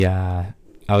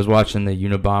I was watching the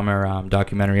Unabomber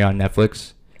documentary on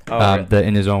Netflix. Oh, right. The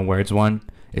In His Own Words one.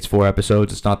 It's 4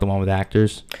 episodes. It's not the one with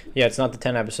actors. Yeah, it's not the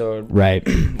 10 episode Right.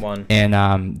 one.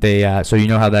 And they so you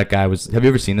know how that guy was. Have you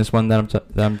ever seen this one that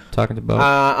I'm talking about?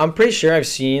 I'm pretty sure I've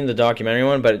seen the documentary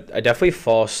one, but I definitely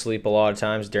fall asleep a lot of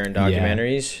times during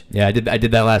documentaries. Yeah, I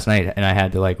did that last night, and I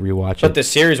had to like rewatch it. But the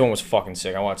series one was fucking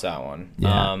sick. I watched that one.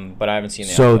 Yeah. But I haven't seen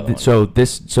the other one. So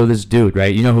this dude,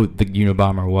 right? You know who the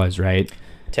Unabomber was, right?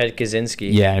 Ted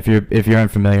Kaczynski. Yeah, if you're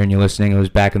unfamiliar and you're listening, it was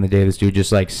back in the day. This dude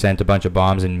just like sent a bunch of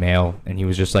bombs in mail, and he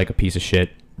was just like a piece of shit.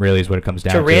 Really, is what it comes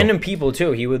down to. Random people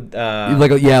too. He would like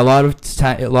a lot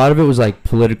of it was like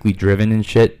politically driven and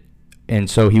shit, and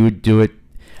so he would do it.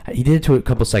 He did it to a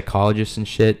couple psychologists and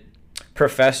shit.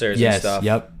 Professors and stuff.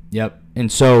 Yep. And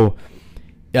so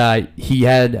he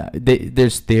had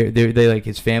they like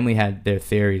his family had their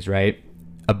theories, right,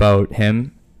 about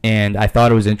him. And I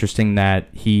thought it was interesting that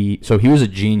he was a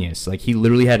genius. Like, he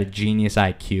literally had a genius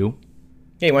IQ.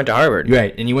 Yeah, he went to Harvard.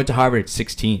 Right, and he went to Harvard at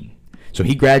 16. So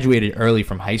he graduated early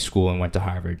from high school and went to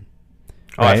Harvard.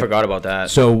 Oh, right? I forgot about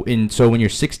that. So when you're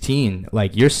 16,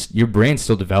 like, your brain's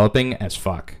still developing as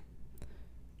fuck.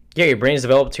 Yeah, your brain's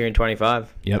developed till you're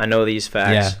 25. Yep. I know these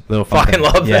facts. Yeah, little fucking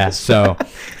love this.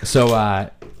 Yeah,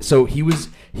 so he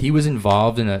was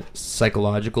involved in a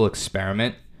psychological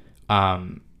experiment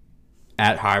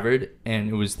at Harvard, and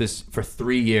it was this for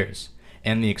 3 years.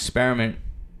 And the experiment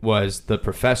was the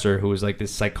professor, who was like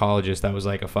this psychologist that was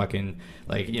like a fucking,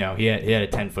 like, you know, he had a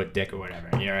 10-foot dick or whatever.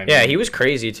 You know what I mean? Yeah, he was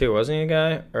crazy too, wasn't he, a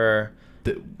guy? Or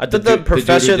I thought the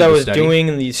professor that was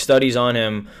doing these studies on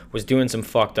him was doing some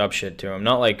fucked up shit to him,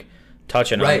 not like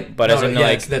touching him, but as in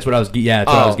like that's what I was what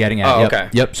I was getting at. Okay.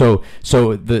 Yep. So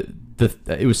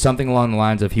it was something along the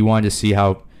lines of he wanted to see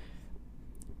how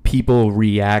people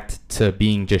react to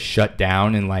being just shut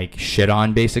down and like shit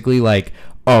on, basically, like,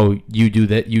 oh, you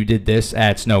did this,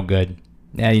 it's no good,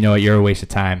 you know what, you're a waste of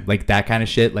time, like that kind of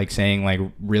shit, like saying like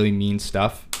really mean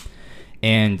stuff.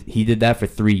 And he did that for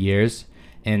 3 years,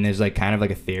 and there's like kind of like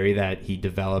a theory that he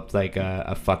developed like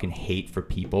a fucking hate for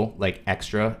people, like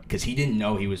extra, because he didn't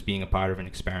know he was being a part of an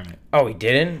experiment. Oh, he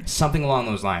didn't? Something along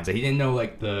those lines. Like, he didn't know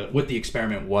like what the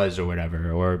experiment was or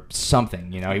whatever, or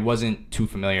something, you know, he wasn't too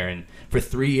familiar. And for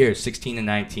 3 years, 16 and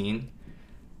 19,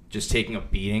 just taking a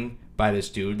beating by this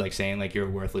dude, like saying like you're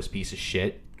a worthless piece of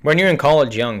shit. When you're in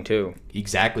college young too.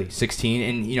 Exactly, 16,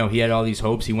 and you know, he had all these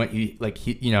hopes. He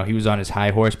was on his high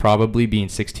horse, probably being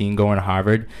 16, going to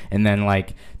Harvard, and then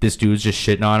like this dude's just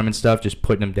shitting on him and stuff, just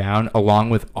putting him down, along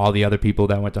with all the other people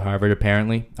that went to Harvard.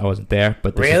 Apparently, I wasn't there,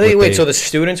 but really, wait, so the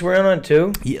students were in on it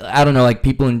too? Yeah, I don't know, like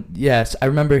people in. Yes, I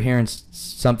remember hearing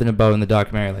something about in the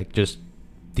documentary, like just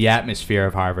the atmosphere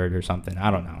of Harvard or something. I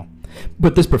don't know.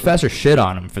 But this professor shit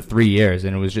on him for 3 years,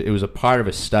 and it was a part of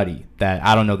a study that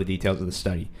I don't know the details of the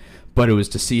study, but it was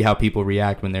to see how people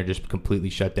react when they're just completely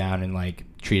shut down and like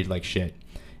treated like shit.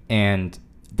 And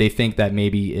they think that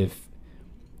maybe if,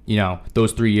 you know,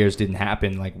 those 3 years didn't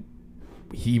happen, like,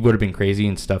 he would have been crazy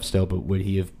and stuff still, but would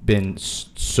he have been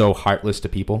so heartless to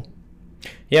people?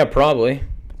 Yeah, probably,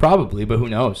 but who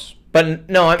knows? But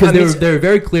no, because they're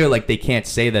very clear, like they can't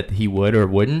say that he would or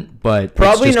wouldn't, but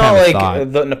probably it's just not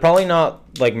kind of like probably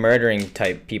not like murdering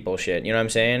type people shit. You know what I'm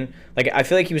saying? Like, I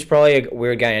feel like he was probably a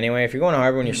weird guy anyway. If you're going to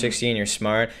Harvard when you're 16, you're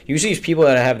smart. Usually, these people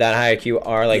that have that high IQ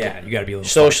are like, yeah, you gotta be a little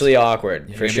socially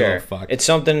awkward, for sure. It's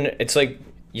something. It's like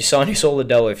you saw and you sold the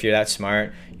devil. If you're that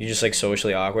smart, you're just like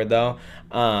socially awkward though.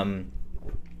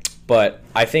 But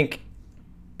I think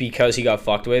because he got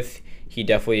fucked with, he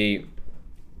definitely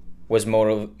was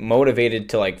motivated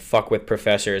to like fuck with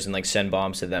professors and like send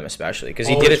bombs to them, especially because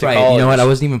he did it to college. You know what? I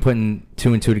wasn't even putting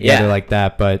 2 and 2 together like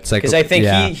that, but it's like, because I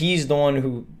think he's the one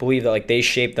who believed that like they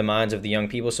shaped the minds of the young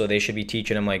people, so they should be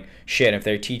teaching them like shit. If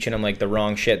they're teaching them like the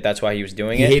wrong shit, that's why he was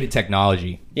doing it. He hated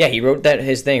technology. Yeah, he wrote that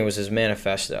his thing. It was his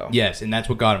manifesto. Yes, and that's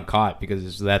what got him caught,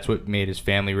 because that's what made his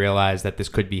family realize that this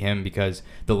could be him, because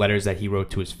the letters that he wrote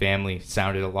to his family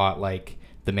sounded a lot like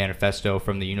the manifesto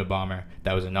from the Unabomber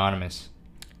that was anonymous.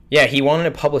 Yeah, he wanted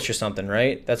to publish or something,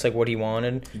 right? That's like what he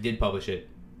wanted. He did publish it.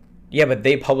 Yeah, but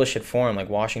they published it for him, like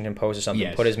Washington Post or something.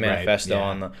 Yes, put his manifesto right, yeah.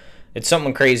 on the. It's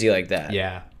something crazy like that.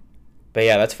 Yeah. But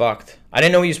yeah, that's fucked. I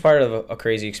didn't know he was part of a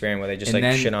crazy experiment where they just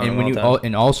shit on him all the time.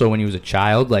 And also when he was a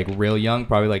child, like real young,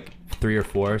 probably like 3 or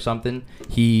 4 or something,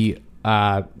 he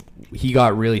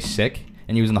got really sick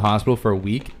and he was in the hospital for a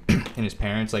week, and his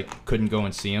parents like couldn't go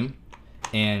and see him,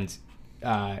 and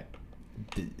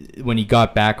when he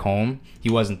got back home, he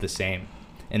wasn't the same.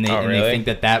 And they think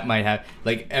that might have,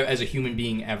 like, as a human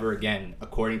being ever again,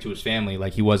 according to his family,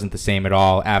 like, he wasn't the same at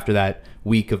all after that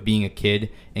week of being a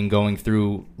kid and going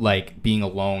through, like, being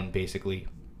alone, basically.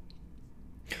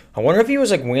 I wonder if he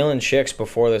was like wheeling chicks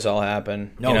before this all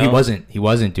happened. No, you know? he wasn't. He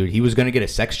wasn't, dude. He was gonna get a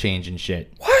sex change and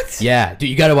shit. What? Yeah, dude,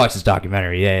 you gotta watch this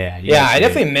documentary. Yeah. Yeah, I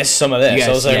definitely missed some of this.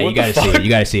 I was like, what the fuck? See it. You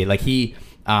gotta see it. Like he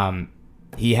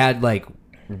had like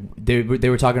they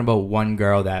were talking about one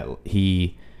girl that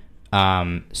he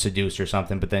seduced or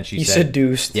something, but then she said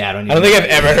seduced. Yeah, I don't think I've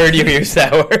ever heard you use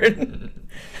that word.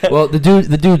 Well, the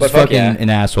dude's fucking yeah. an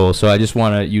asshole, so I just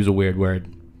want to use a weird word.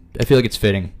 I feel like it's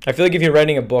fitting. I feel like if you're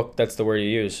writing a book, that's the word you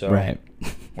use. So. Right.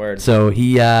 Word. So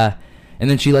he and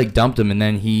then she like dumped him, and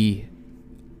then he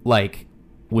like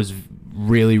was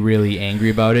really really angry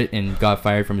about it and got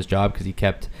fired from his job because he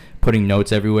kept putting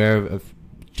notes everywhere of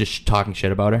just talking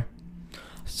shit about her.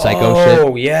 Psycho shit.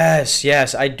 Oh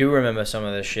yes, I do remember some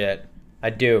of this shit.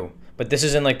 I do, but this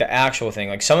isn't like the actual thing.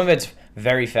 Like some of it's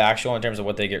very factual in terms of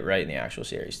what they get right in the actual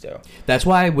series too. That's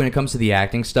why when it comes to the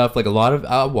acting stuff, like a lot of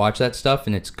I'll watch that stuff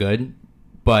and it's good,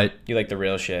 but you like the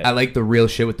real shit. I like the real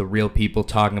shit with the real people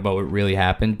talking about what really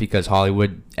happened because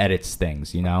Hollywood edits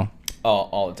things, you know.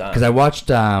 All the time. Because I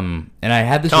watched and I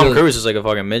had this. Tom Cruise is like a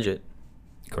fucking midget.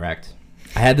 Correct.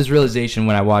 I had this realization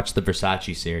when I watched the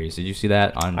Versace series. Did you see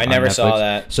that on? I never Netflix? saw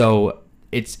that. So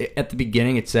it's at the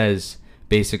beginning. It says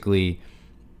basically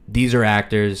these are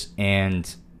actors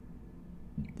and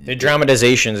they're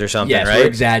dramatizations or something, yes, right? we're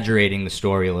exaggerating the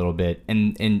story a little bit,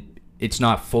 and it's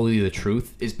not fully the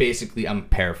truth. It's basically I'm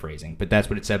paraphrasing, but that's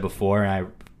what it said before, and I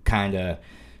kind of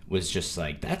was just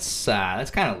like that's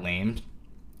kind of lame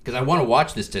because I want to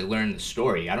watch this to learn the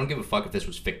story. I don't give a fuck if this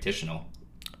was fictional.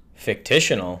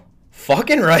 Fictional.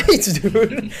 Fucking right,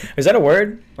 dude. Is that a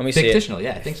word? Let me see it. Fictional,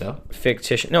 yeah, I think so.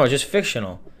 Fictitious. No, it's just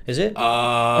fictional. Is it? Oh,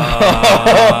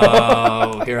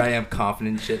 here I am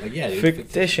confident and shit. Like, yeah, dude.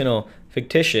 Fictional.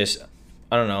 Fictitious.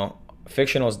 I don't know.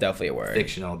 Fictional is definitely a word.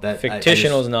 Fictional. That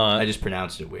Fictitional is not. I just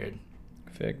pronounced it weird.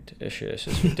 Fictitious.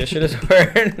 Is fictitious a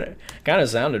word? Kind of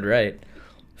sounded right.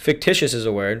 Fictitious is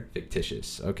a word.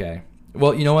 Fictitious. Okay.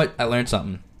 Well, you know what? I learned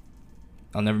something.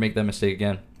 I'll never make that mistake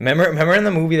again. Remember in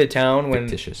the movie The Town when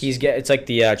Fictitious. it's like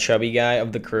the chubby guy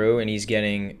of the crew and he's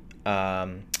getting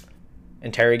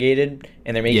interrogated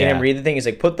and they're making him read the thing. He's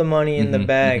like, put the money in the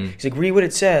bag. He's like, read what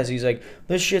it says. He's like,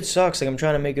 this shit sucks. Like I'm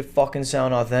trying to make it fucking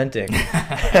sound authentic. Do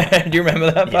you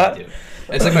remember that part? Yeah, dude.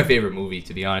 It's like my favorite movie,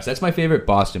 to be honest. That's my favorite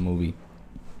Boston movie.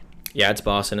 Yeah, it's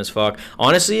Boston as fuck.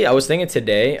 Honestly, I was thinking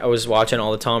today, I was watching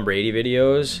all the Tom Brady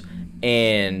videos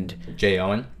and Jay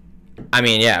Owen. I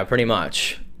mean, yeah, pretty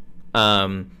much.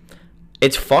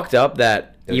 It's fucked up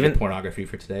that even pornography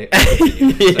for today.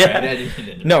 Yeah.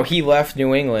 No, he left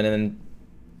New England and then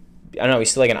I don't know,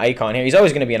 he's still like an icon here. He's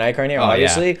always going to be an icon here,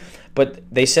 obviously. Yeah. But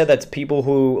they said that people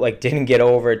who like didn't get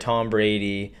over Tom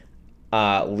Brady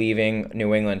leaving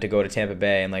New England to go to Tampa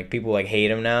Bay and like people like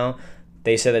hate him now.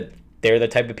 They said that they're the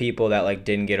type of people that like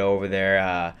didn't get over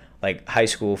their like high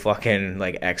school fucking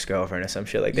like ex-girlfriend or some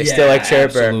shit. Like they still like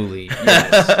chirp her. Absolutely.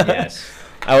 Yes.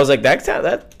 I was like,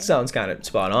 that sounds kind of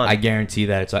spot on. I guarantee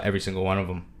that it's every single one of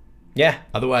them. Yeah.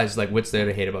 Otherwise, like, what's there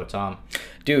to hate about Tom?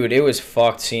 Dude, it was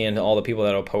fucked seeing all the people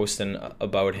that are posting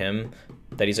about him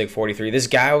that he's like 43. This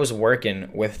guy I was working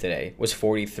with today was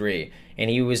 43, and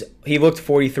he looked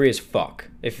 43 as fuck,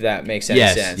 if that makes any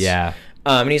sense. Yeah.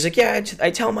 And he's like, yeah,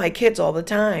 I tell my kids all the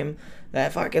time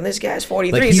that fucking this guy's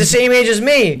 43. Like he's the same age as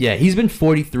me. Yeah, he's been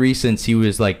 43 since he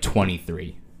was like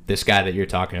 23. This guy that you're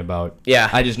talking about. Yeah.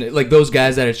 I just like those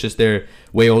guys that it's just they're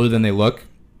way older than they look.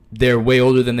 They're way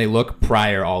older than they look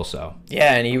prior also.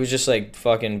 Yeah, and he was just like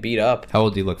fucking beat up. How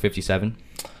old do you look? 57?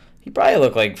 He probably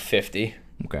looked like 50.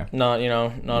 Okay. Not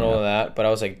all of that, but I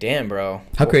was like, damn, bro.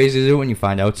 How crazy is it when you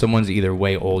find out someone's either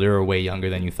way older or way younger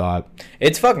than you thought?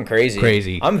 It's fucking crazy.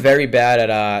 Crazy. I'm very bad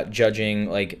at judging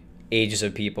like ages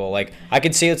of people. Like I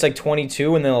could say it's like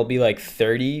 22 and then it'll be like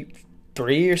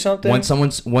 33 or something.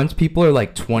 Once people are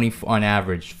like 20 on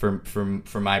average for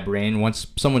my brain, once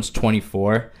someone's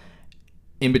 24,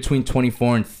 in between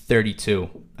 24 and 32,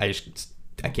 I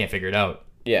can't figure it out.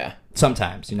 Yeah.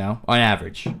 Sometimes, on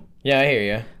average. Yeah, I hear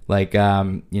you. Like,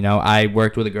 I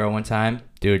worked with a girl one time.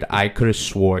 Dude, I could have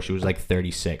swore she was like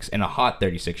 36, and a hot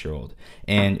 36-year-old.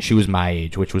 And she was my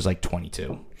age, which was like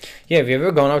 22. Yeah, have you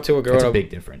ever gone up to a girl? It's a big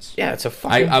difference. Yeah, it's a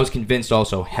fucking... I was convinced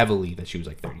also heavily that she was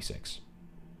like 36.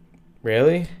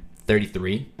 Really?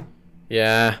 33.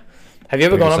 Yeah. Have you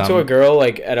ever gone up to a girl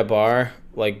like at a bar,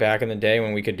 like back in the day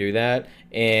when we could do that,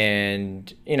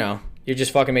 and, you're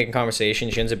just fucking making conversation.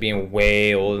 She ends up being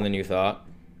way older than you thought?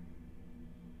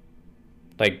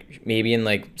 Like, maybe in,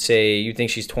 like, say, you think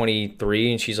she's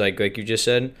 23, and she's, like you just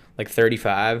said, like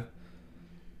 35.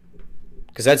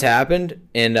 Because that's happened,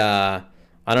 and, I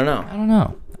don't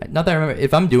know. Not that I remember.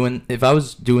 If I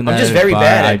was doing that, I'm just very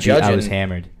bad at judging. I was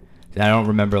hammered. I don't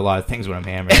remember a lot of things when I'm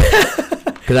hammered.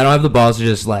 Because I don't have the balls to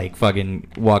just, like,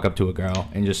 fucking walk up to a girl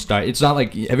and just start. It's not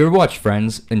like, have you ever watched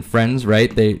Friends? In Friends,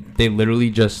 right? They literally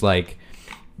just, like,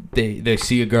 they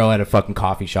see a girl at a fucking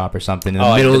coffee shop or something in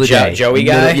the middle of the day. Joey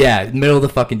guy? Yeah, middle of the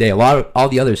fucking day. All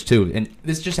the others, too. And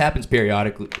this just happens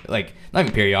periodically. Like, not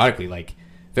even periodically, like,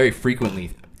 very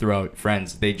frequently throughout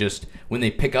Friends. They just, when they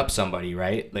pick up somebody,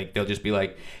 right? Like, they'll just be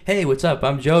like, hey, what's up?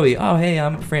 I'm Joey. Oh, hey,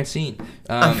 I'm Francine.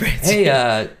 I'm Francine.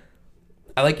 Hey,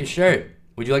 I like your shirt.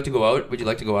 Would you like to go out? Would you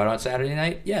like to go out on Saturday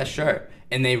night? Yeah, sure.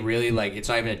 And they really, like, it's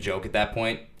not even a joke at that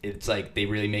point. It's like they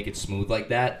really make it smooth like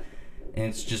that. And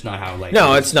it's just not how, like...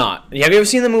 No, it's not. Have you ever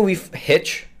seen the movie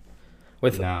Hitch?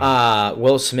 With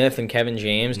Will Smith and Kevin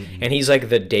James? Mm-hmm. And he's, like,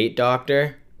 the date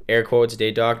doctor. Air quotes,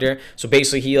 date doctor. So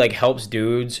basically he, like, helps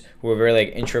dudes who are very, like,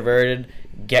 introverted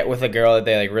get with a girl that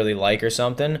they, like, really like or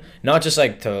something. Not just,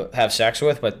 like, to have sex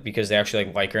with, but because they actually,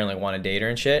 like her and, like, want to date her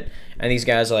and shit. And these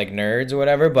guys are, like, nerds or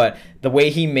whatever. But the way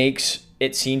he makes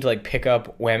it seem to, like, pick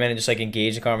up women and just, like,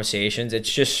 engage in conversations,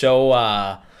 it's just so,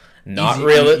 not easy.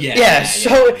 really. Yeah,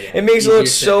 it makes easier it look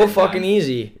so fucking time.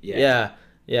 Easy. Yeah.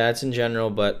 Yeah, it's in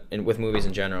general, but with movies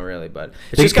in general, really. But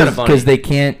it's just kind of funny. Because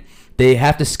they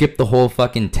have to skip the whole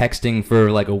fucking texting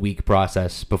for, like, a week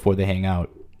process before they hang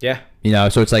out. Yeah. You know,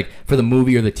 so it's like for the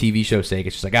movie or the TV show sake,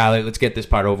 it's just like, let's get this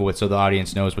part over with so the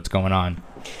audience knows what's going on.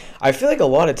 I feel like a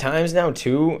lot of times now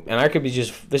too, and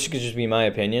this could just be my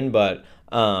opinion, but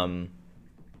like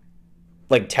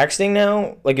texting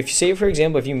now, like if you say, for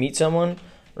example, if you meet someone,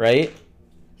 right,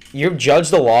 you're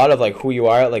judged a lot of like who you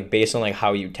are, like based on like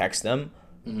how you text them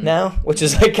now, which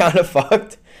is like kind of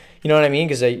fucked. You know what I mean?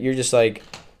 Because you're just like,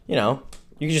 you know,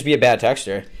 you could just be a bad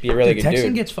texter, be a really good dude.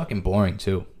 Texting gets fucking boring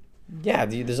too. Yeah,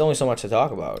 there's only so much to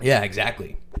talk about. Yeah,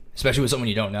 exactly. Especially with someone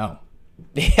you don't know.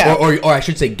 Yeah. Or I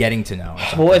should say getting to know.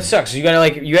 Well, it sucks. You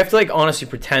have to like honestly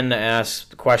pretend to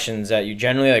ask questions that you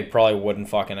generally like probably wouldn't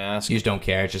fucking ask. You just don't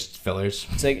care. It's just fillers.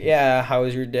 It's like, yeah, how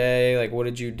was your day? Like, what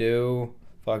did you do?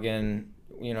 Fucking,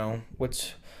 you know,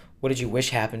 what did you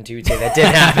wish happened to you today that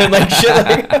didn't happen? Like shit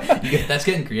like That's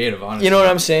getting creative, honestly. You know what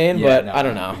I'm saying? Yeah, but I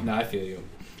don't know. No, I feel you.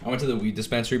 I went to the weed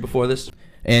dispensary before this.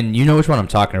 And you know which one I'm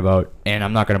talking about, and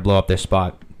I'm not gonna blow up their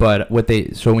spot. But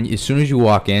as soon as you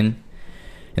walk in,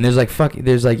 and there's like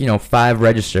 5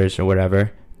 registers or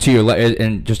whatever to your left.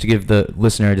 And just to give the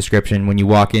listener a description, when you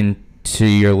walk in to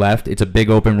your left, it's a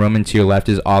big open room, and to your left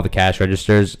is all the cash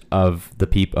registers of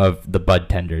the bud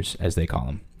tenders, as they call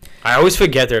them. I always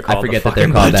forget they're called. I forget that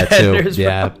they're called that tenders, too.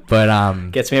 Yeah, but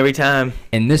gets me every time.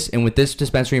 And with this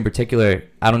dispensary in particular,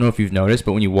 I don't know if you've noticed,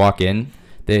 but when you walk in,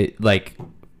 they like.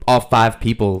 All 5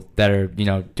 people that are,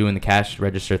 doing the cash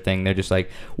register thing, they're just like,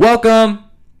 welcome.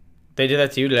 They did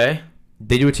that to you today?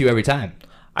 They do it to you every time.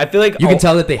 I feel like... You can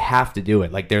tell that they have to do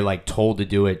it. Like, they're, like, told to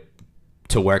do it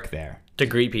to work there. To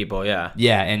greet people, yeah.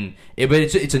 Yeah, but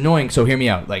it's annoying, so hear me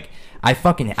out. Like, I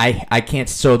can't...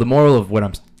 So the moral of what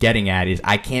I'm getting at is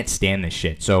I can't stand this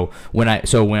shit. So as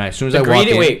soon as I walk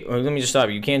in... Wait, let me just stop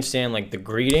you. You can't stand, like, the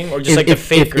greeting? Or just, like, the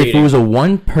fake greeting? If it was a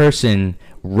one person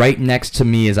right next to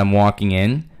me as I'm walking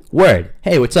in... Word.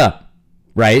 Hey, what's up?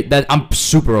 Right? That I'm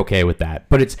super okay with that.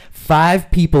 But it's 5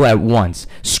 people at once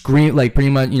scream like pretty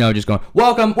much, just going,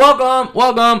 welcome, welcome,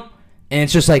 welcome. And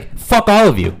it's just like, fuck all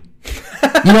of you.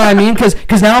 You know what I mean?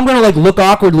 Because now I'm going to like look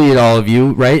awkwardly at all of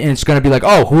you, right? And it's going to be like,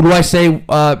 oh, who do I say,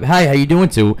 hi, how you doing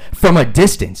to? From a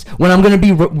distance. When I'm going to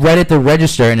be right at the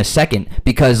register in a second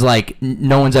because like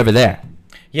no one's ever there.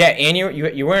 Yeah, and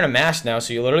you're wearing a mask now,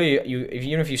 so you literally,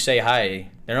 even if you say hi,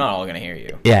 they're not all going to hear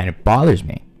you. Yeah, and it bothers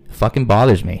me. Fucking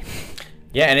bothers me.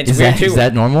 Yeah, and it's weird too. Is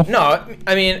that normal? No,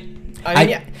 I mean,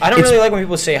 I don't really like when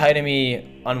people say hi to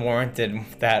me unwarranted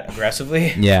that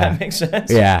aggressively. Yeah, that makes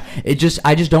sense. Yeah,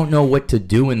 I just don't know what to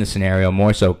do in the scenario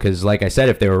more so because, like I said,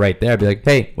 if they were right there, I'd be like,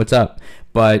 hey, what's up?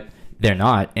 But they're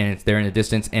not, and they're in the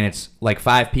distance, and it's like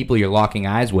 5 people you're locking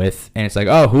eyes with, and it's like,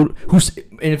 oh, who's?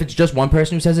 And if it's just one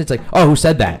person who says it, it's like, oh, who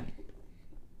said that?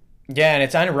 Yeah, and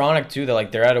it's ironic too that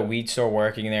like they're at a weed store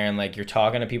working there, and like you're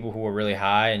talking to people who are really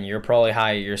high, and you're probably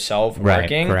high yourself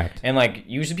working. Right, correct. And like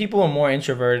usually people are more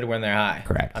introverted when they're high.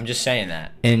 Correct. I'm just saying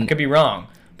that. And I could be wrong,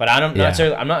 but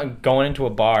I'm not going into a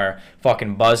bar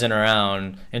fucking buzzing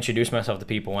around, introduce myself to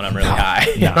people when I'm really high.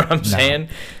 You know what I'm saying?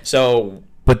 So.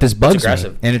 But this bugs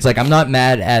me, and it's like I'm not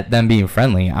mad at them being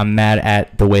friendly. I'm mad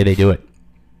at the way they do it.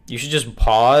 You should just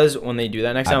pause when they do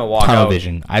that next time and walk tunnel out.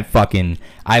 Vision.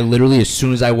 I literally, as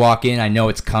soon as I walk in, I know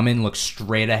it's coming, look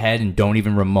straight ahead, and don't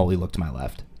even remotely look to my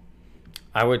left.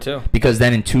 I would too. Because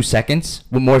then in 2 seconds,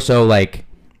 more so like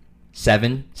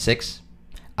 7, 6,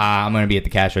 I'm going to be at the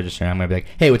cash register, and I'm going to be like,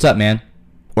 hey, what's up, man?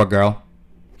 Or girl.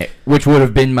 which would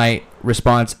have been my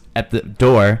response at the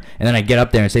door, and then I get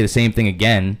up there and say the same thing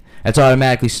again, that's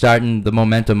automatically starting the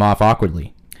momentum off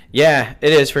awkwardly. Yeah,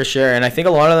 it is for sure. And I think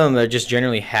a lot of them are just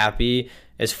generally happy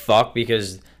as fuck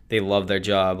because they love their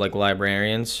job. Like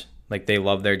librarians, like they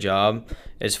love their job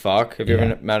as fuck. Have you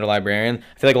ever met a librarian?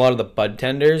 I feel like a lot of the bud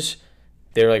tenders,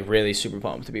 they're like really super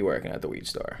pumped to be working at the weed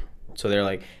store. So they're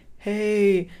like,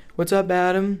 hey, what's up,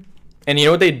 Adam? And you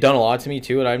know what they've done a lot to me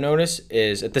too, what I've noticed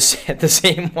is at the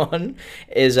same one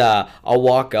is I'll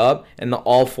walk up and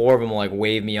all four of them will like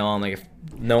wave me on, like if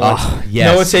no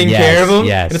one's taking care of them.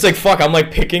 Yes. And it's like, fuck, I'm like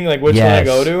picking like which one I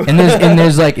go to. and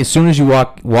there's like, as soon as you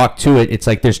walk to it, it's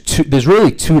like there's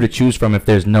really two to choose from if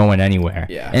there's no one anywhere.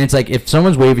 Yeah. And it's like, if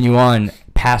someone's waving you on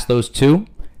past those two,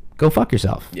 go fuck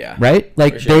yourself. Yeah. Right?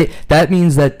 Like that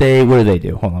means that what do they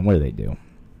do? Hold on, what do they do?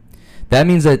 That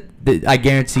means that I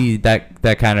guarantee that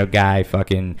kind of guy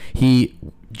he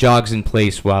jogs in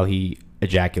place while he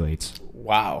ejaculates.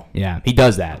 Wow. Yeah, he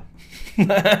does that.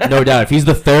 No doubt. If he's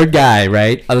the third guy,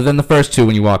 right, other than the first two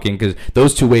when you walk in, because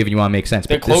those two waving you on make sense.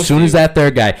 But as soon as that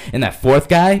third guy and that fourth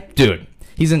guy, dude,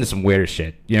 he's into some weirder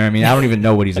shit. You know what I mean? I don't even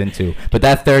know what he's into. But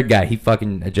that third guy, he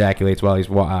fucking ejaculates while he's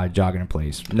jogging in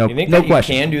place. No, you think no that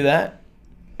question. You can do that?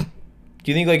 Do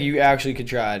you think like you actually could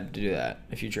try to do that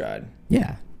if you tried?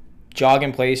 Yeah. Jog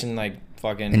in place and like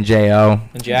fucking and JO.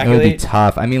 Ejaculate? It would be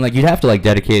tough. I mean, like you'd have to like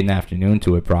dedicate an afternoon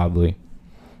to it probably.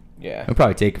 Yeah. It would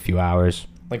probably take a few hours.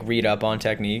 Like read up on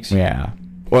techniques. Yeah.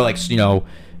 Or like, it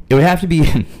would have to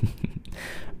be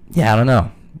yeah, I don't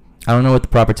know what the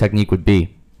proper technique would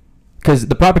be. Because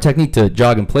the proper technique to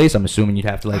jog in place, I'm assuming you'd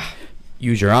have to like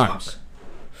use your arms.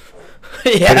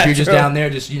 Yeah. But if you're just down there,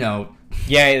 just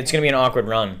yeah, it's gonna be an awkward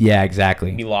run. Yeah, exactly.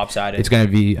 It'd be lopsided. It's gonna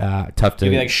be tough to.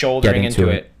 You'll be like shouldering into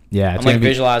it. Yeah, it's I'm like gonna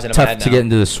visualizing be tough to get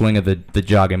into the swing of the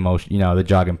jogging motion. The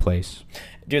jog in place.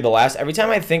 Dude, every time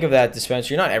I think of that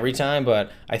dispensary, not every time,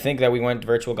 but I think that we went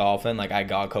virtual golfing. Like I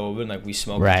got COVID, like we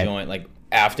smoked a joint. Like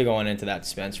after going into that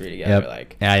dispensary together,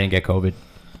 like yeah, I didn't get COVID.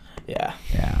 Yeah.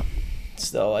 Yeah.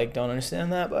 Still like don't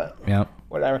understand that, but yeah,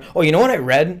 whatever. Oh, you know what I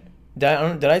read?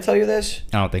 Did I tell you this?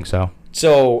 I don't think so.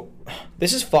 So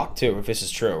this is fucked too, if this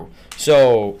is true.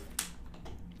 So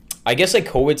I guess like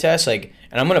COVID tests, like,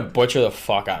 and I'm gonna butcher the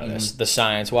fuck out of this, the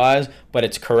science wise, but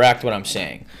it's correct what I'm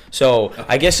saying. So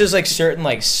I guess there's like certain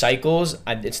like cycles.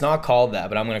 It's not called that,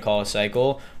 but I'm gonna call it a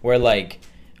cycle where like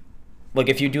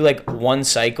if you do like one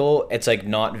cycle, it's like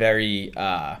not very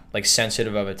like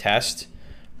sensitive of a test.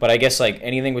 But I guess like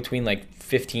anything between like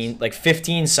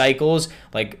 15 cycles,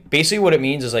 like basically what it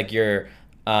means is like you're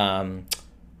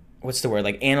what's the word,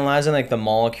 like analyzing like the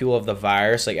molecule of the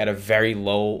virus like at a very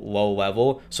low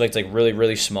level, so it's like really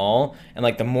really small, and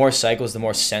like the more cycles the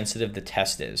more sensitive the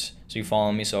test is. So you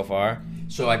following me so far?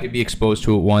 So I could be exposed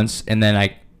to it once and then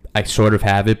I sort of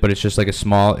have it, but it's just like too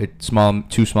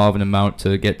small of an amount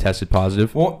to get tested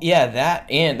positive. Well, yeah,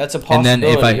 that's a possibility. And then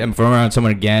if I'm around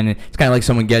someone again, it's kind of like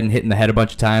someone getting hit in the head a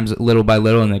bunch of times, little by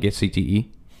little, and they get CTE.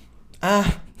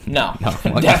 No,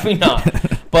 definitely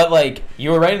not. But like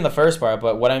you were right in the first part.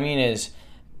 But what I mean is,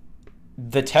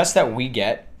 the test that we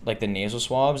get, like the nasal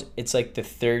swabs, it's like the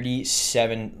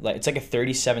 37, like it's like a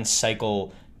 37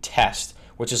 cycle test,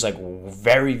 which is like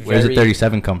very very. Where does the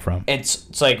 37 come from?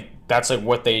 It's like that's like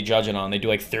what they judge it on. They do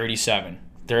like 37.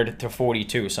 30 to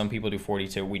 42. Some people do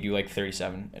 42. We do like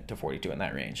 37 to 42 in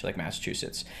that range, like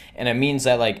Massachusetts. And it means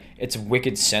that like it's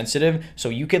wicked sensitive. So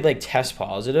you could like test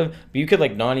positive, but you could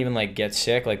like not even like get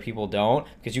sick, like people don't,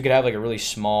 because you could have like a really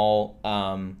small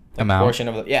amount portion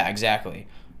of yeah, exactly.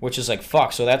 Which is like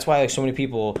fuck. So that's why like so many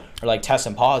people are like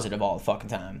testing positive all the fucking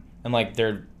time. And like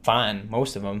they're fine,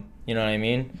 most of them. You know what I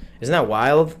mean? Isn't that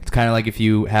wild? It's kind of like if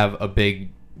you have a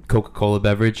big Coca-Cola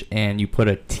beverage and you put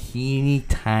a teeny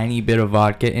tiny bit of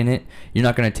vodka in it, you're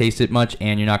not going to taste it much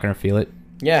and you're not going to feel it.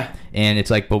 Yeah. And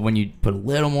it's like, but when you put a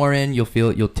little more in, you'll feel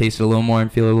it, you'll taste it a little more and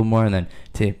feel it a little more, and then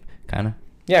kind of.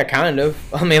 Yeah, kind of.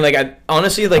 I mean, like,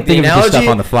 honestly, like, the analogy, stuff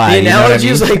on the fly, the analogy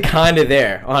is, like, kind of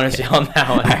there, honestly, on that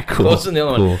one. Right, cool. Close to the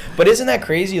other one. But isn't that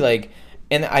crazy, like,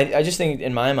 and I just think,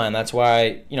 in my mind, that's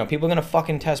why, people are going to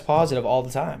fucking test positive all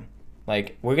the time.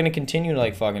 Like, we're going to continue to,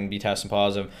 like, fucking be testing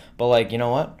positive. But, like, you know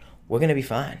what? We're going to be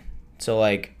fine. So,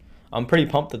 like, I'm pretty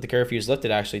pumped that the curfew is lifted,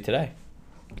 actually, today.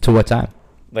 To what time?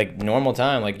 Like, normal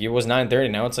time. Like, it was 9:30.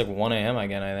 Now it's, like, 1 a.m.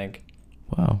 again, I think.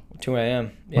 Wow. 2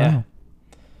 a.m. Yeah. Wow.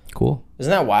 Cool.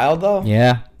 Isn't that wild, though?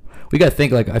 Yeah. We got to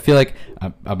think, like, I feel like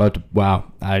I'm about to,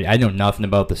 I know nothing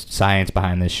about the science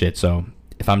behind this shit, so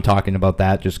if I'm talking about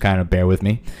that, just kind of bear with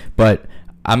me. But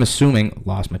I'm assuming,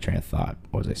 lost my train of thought.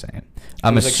 What was I saying?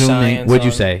 I'm assuming, like, what'd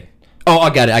you say? Oh, I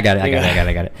got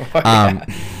it.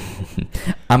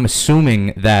 I'm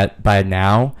assuming that by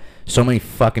now so many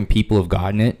fucking people have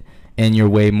gotten it, and you're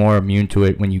way more immune to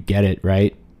it when you get it,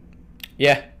 right?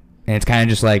 Yeah. And it's kind of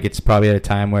just like, it's probably at a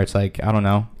time where it's like, I don't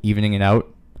know, evening it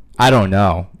out. I don't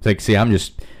know. It's like, see,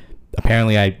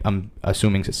 apparently I'm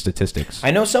assuming statistics.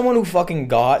 I know someone who fucking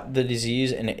got the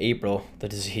disease in April.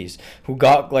 Who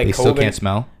got like they COVID. Still can't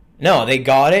smell? No, they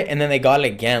got it, and then they got it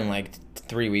again like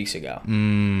 3 weeks ago.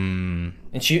 And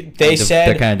they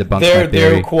said kind of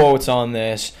their quotes on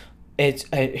this. It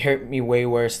hurt me way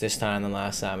worse this time than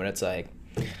last time, and it's like,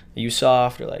 are you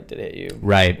soft or like did it hit you?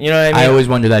 Right. You know what I mean? I always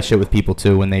wonder that shit with people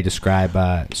too when they describe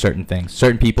certain things.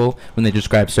 Certain people when they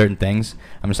describe certain things,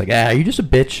 I'm just like, are you just a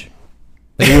bitch?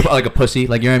 Like, are you like a pussy?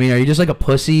 Like, you know what I mean? Are you just like a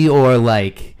pussy or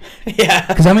like? Yeah.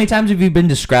 Because how many times have you been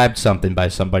described something by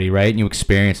somebody, right? And you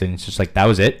experience it, and it's just like, that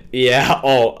was it? Yeah.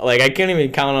 Oh, like I can't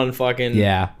even count on fucking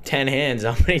 10 hands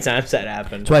how many times that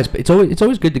happened. That's why it's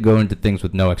always good to go into things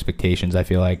with no expectations, I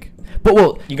feel like.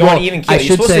 But you go on even kill.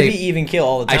 You're supposed to be even kill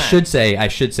all the time. I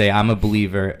should say I'm a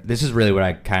believer. This is really what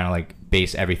I kind of like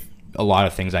base a lot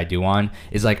of things I do on,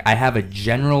 is like I have a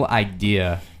general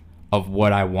idea of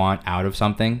what I want out of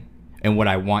something and what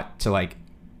I want to like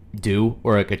do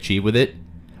or like achieve with it,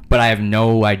 but I have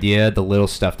no idea the little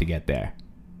stuff to get there.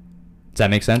 Does that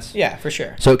make sense? Yeah, for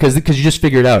sure. So because you just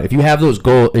figure it out. If you have those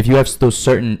those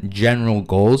certain general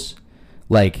goals,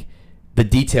 like the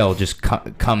detail just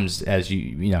comes as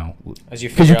you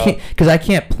figure out. Because I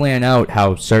can't plan out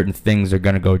how certain things are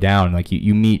gonna go down. Like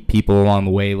you meet people along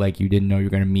the way like you didn't know you were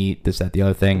gonna meet, this, that, the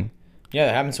other thing. Yeah,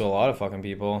 that happens to a lot of fucking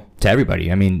people. To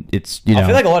everybody. I mean, it's, I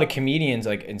feel like a lot of comedians,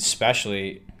 like,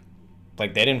 especially,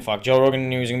 like, they didn't fuck. Joe Rogan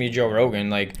knew he was going to be Joe Rogan.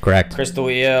 Like, correct. Chris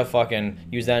D'Elia, fucking,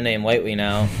 use that name lightly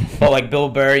now. But, like, Bill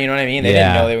Burr, you know what I mean? They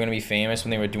didn't know they were going to be famous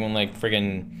when they were doing, like,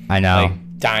 friggin', I know.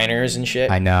 like, diners and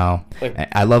shit. I know.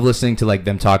 Like, I love listening to, like,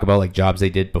 them talk about, like, jobs they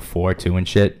did before, too, and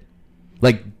shit.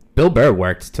 Like, Bill Burr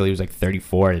worked till he was, like,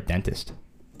 34 at a dentist.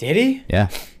 Did he? Yeah.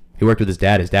 He worked with his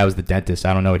dad. His dad was the dentist.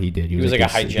 I don't know what he did. He was like a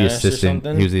hygienist or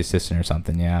something? He was the assistant or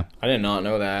something, yeah. I did not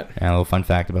know that. And a little fun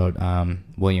fact about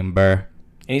William Burr.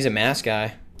 And he's a mass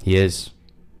guy. He is.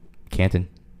 Canton.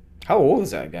 How old is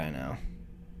that guy now?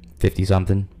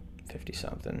 50-something.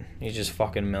 50-something. He's just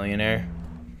fucking a millionaire.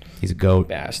 He's a goat.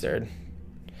 Bastard.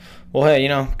 Well, hey,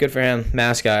 good for him.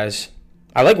 Mass guys.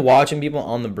 I like watching people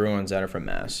on the Bruins that are from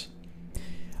Mass.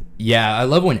 Yeah, I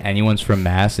love when anyone's from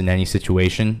Mass in any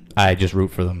situation. I just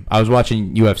root for them. I was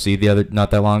watching UFC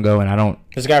not that long ago, and I don't...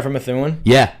 This guy from Methuen?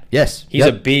 Yeah, yes. He's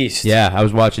a beast. Yeah, I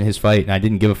was watching his fight, and I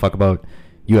didn't give a fuck about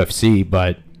UFC,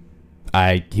 but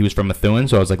he was from Methuen,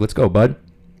 so I was like, let's go, bud.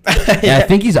 Yeah. And I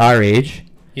think he's our age.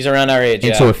 He's around our age,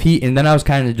 and so and then I was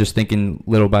kind of just thinking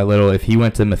little by little, if he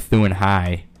went to Methuen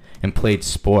High and played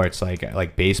sports,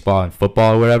 like baseball and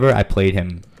football or whatever, I played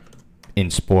him in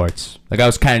sports. Like, I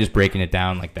was kind of just breaking it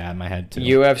down like that in my head too.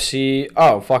 UFC.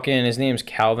 Oh, fucking his name's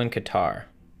Calvin Qatar.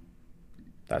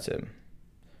 That's him,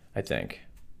 I think.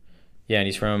 Yeah, and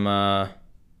he's from Methuen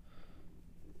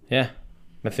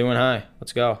High.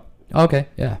 Let's go. Okay,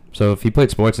 yeah. So if he played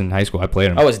sports in high school, I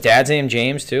played him. Oh, his dad's name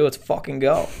James too. Let's fucking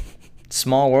go.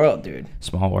 Small world, dude.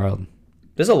 Small world.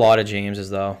 There's a lot of Jameses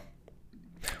though.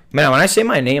 Man, when I say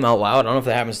my name out loud, I don't know if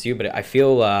that happens to you, but I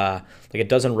feel like it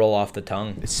doesn't roll off the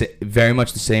tongue. It's very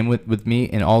much the same with me.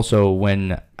 And also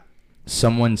when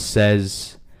someone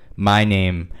says my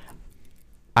name,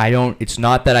 it's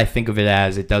not that I think of it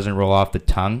as it doesn't roll off the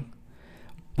tongue,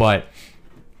 but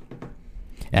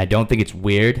and I don't think it's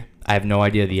weird. I have no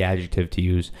idea the adjective to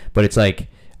use, but it's like,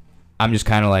 I'm just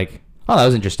kind of like, oh, that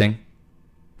was interesting.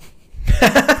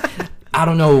 I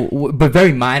don't know, but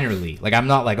very minorly. Like, I'm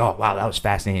not like, oh, wow, that was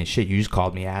fascinating shit. You just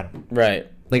called me Adam. Right.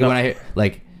 Like, when I hear,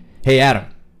 like, hey, Adam,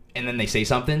 and then they say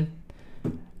something,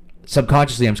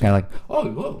 subconsciously I'm just kind of like,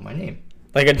 oh, whoa, my name.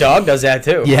 Like a dog does that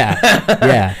too. Yeah,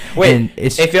 yeah. Wait,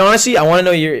 if you honestly, I want to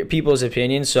know your people's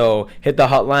opinion, so hit the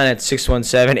hotline at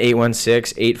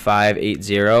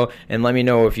 617-816-8580 and let me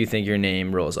know if you think your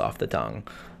name rolls off the tongue.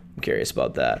 I'm curious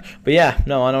about that. But yeah,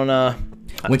 no, I don't...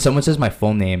 When someone says my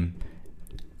full name,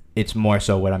 it's more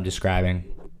so what I'm describing.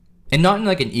 And not in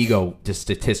like an ego, just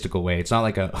statistical way. It's not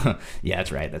like a, yeah,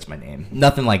 that's right, that's my name.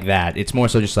 Nothing like that. It's more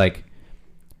so just like,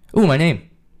 ooh, my name.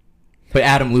 But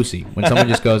Adam Lucy. When someone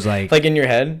just goes like... Like in your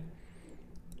head?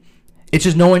 It's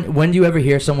just no one... When do you ever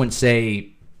hear someone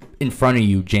say in front of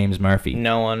you, James Murphy?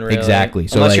 No one really. Exactly.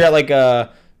 So unless you're at like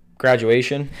a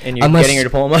graduation and you're getting your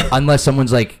diploma. Unless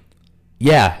someone's like,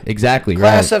 yeah, exactly.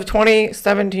 Class right. of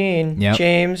 2017, yep.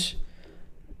 James.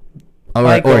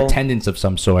 Or attendance of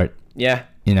some sort. Yeah.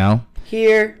 You know?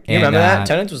 Here. You remember that?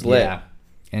 Attendance was lit. Yeah.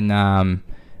 And,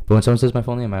 but when someone says my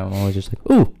full name, I'm always just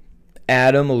like, ooh.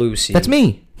 Adam Lucy. That's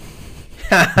me.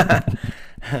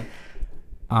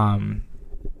 Oh,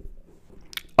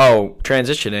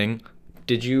 transitioning.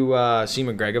 Did you see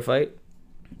McGregor fight?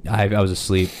 I was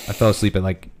asleep. I fell asleep at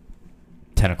like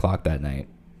 10 o'clock that night.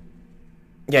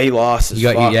 Yeah, he lost. He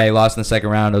lost in the second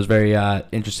round. I was very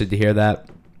interested to hear that.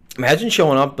 Imagine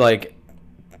showing up like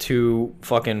to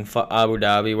fucking Abu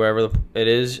Dhabi, wherever it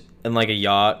is, in like a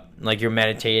yacht, like you're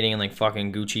meditating in like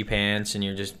fucking Gucci pants, and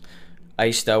you're just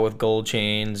iced out with gold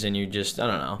chains, and you just, I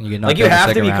don't know. Like, you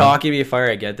have to be cocky to be a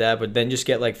fighter, I get that, but then just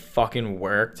get like fucking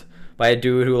worked by a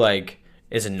dude who like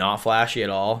is not flashy at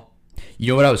all. You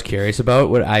know what I was curious about?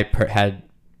 What I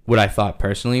thought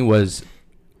personally was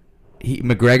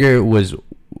McGregor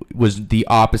was the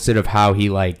opposite of how he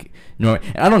like.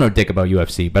 I don't know dick about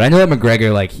UFC, but I know that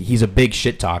McGregor, like, he's a big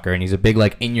shit talker, and he's a big,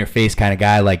 like, in your face kind of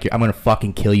guy, like, I'm gonna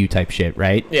fucking kill you type shit,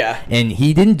 right? Yeah. And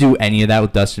he didn't do any of that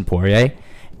with Dustin Poirier,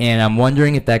 and I'm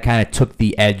wondering if that kind of took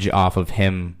the edge off of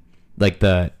him, like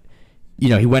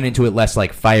he went into it less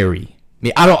like fiery. I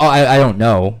mean, I don't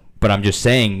know, but I'm just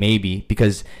saying maybe,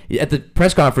 because at the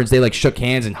press conference they like shook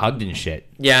hands and hugged and shit.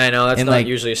 Yeah, I know, that's and not like,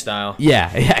 usually a style.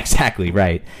 Yeah, exactly,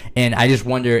 right. And I just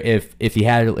wonder if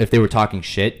they were talking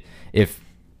shit, if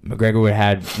McGregor would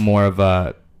have had more of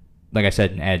a, like I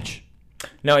said, an edge.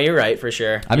 No, you're right, for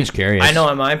sure. I'm just curious. I know,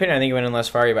 in my opinion, I think he went in less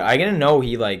fiery, but I didn't know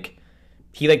he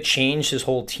changed his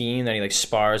whole team that he like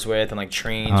spars with and like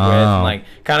trains with, and like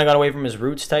kind of got away from his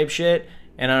roots type shit.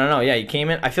 And I don't know, yeah, he came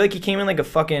in. I feel like he came in like a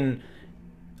fucking,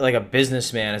 like a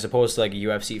businessman as opposed to like a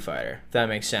UFC fighter, if that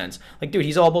makes sense. Like, dude,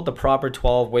 he's all about the proper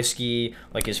 12 whiskey,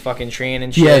 like his fucking training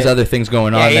and shit. He has other things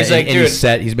going on. He's like, and he's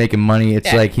set. He's making money.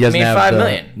 It's like he doesn't have have $5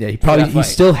 million. Yeah, he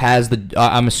still has the.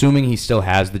 I'm assuming he still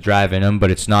has the drive in him,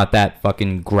 but it's not that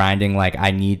fucking grinding. Like,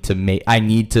 I need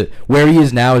to. Where he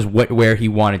is now is where he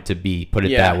wanted to be. Put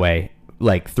it that way.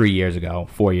 Like 3 years ago,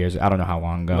 4 years. I don't know how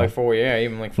long ago. Like 4 years,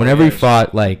 even like 4 Whenever years. he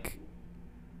fought like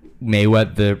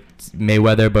Mayweather,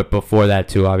 but before that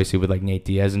too, obviously with like Nate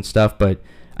Diaz and stuff. But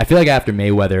I feel like after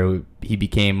Mayweather, he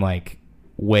became like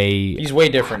he's way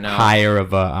different now, higher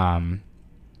of a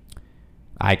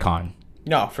icon.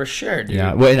 No, for sure, dude.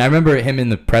 Yeah, well, and I remember him in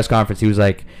the press conference. He was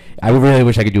like, "I really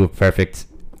wish I could do a perfect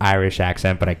Irish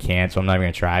accent, but I can't, so I'm not even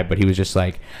gonna try." But he was just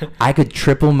like, "I could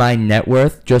triple my net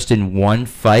worth just in one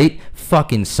fight.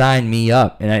 Fucking sign me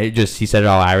up." And he said it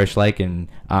all Irish like, and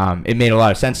it made a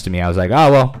lot of sense to me. I was like,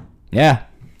 "Oh well, yeah."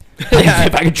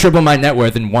 If I could triple my net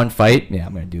worth in one fight, yeah,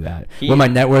 I'm gonna do that. When my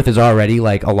net worth is already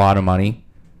like a lot of money.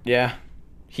 Yeah,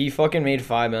 he fucking made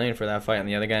 $5 million for that fight, and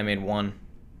the other guy made $1 million.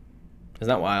 Isn't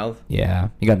that wild? Yeah,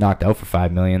 he got knocked out for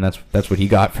 $5 million. That's what he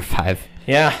got for $5 million.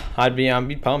 Yeah, I'd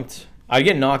be pumped. I'd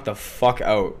get knocked the fuck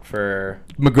out for.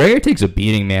 McGregor takes a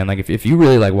beating, man. Like if you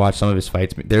really like watch some of his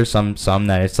fights, there's some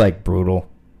that it's like brutal.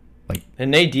 Like,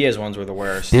 and Nate Diaz ones were the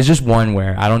worst. There's just one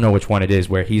where I don't know which one it is,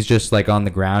 where he's just like on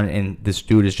the ground and this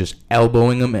dude is just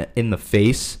elbowing him in the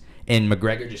face, and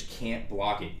McGregor just can't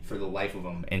block it for the life of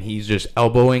him, and he's just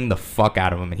elbowing the fuck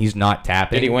out of him, and he's not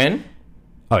tapping. Did he win?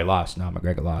 Oh, he lost. No,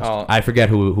 McGregor lost. Oh. I forget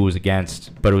who was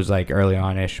against, but it was like early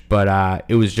on-ish. But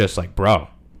it was just like, bro,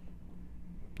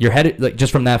 your head, like,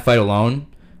 just from that fight alone,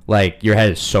 like, your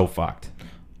head is so fucked.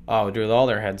 Oh, dude, all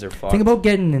their heads are fucked. Think about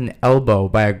getting an elbow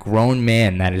by a grown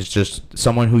man that is just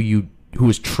someone who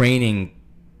is training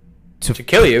to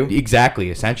kill you. Exactly,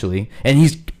 essentially. And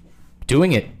he's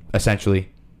doing it,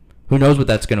 essentially. Who knows what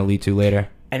that's going to lead to later.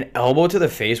 An elbow to the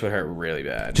face would hurt really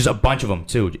bad. Just a bunch of them,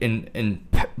 too. And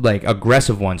like,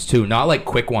 aggressive ones, too. Not, like,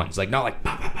 quick ones. Like, not like...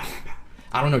 Bah, bah, bah, bah.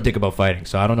 I don't know dick about fighting,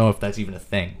 so I don't know if that's even a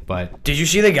thing, but... Did you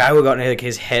see the guy who got, like,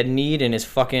 his head kneed and his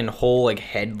fucking whole, like,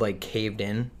 head, like, caved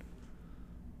in?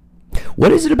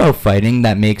 What is it about fighting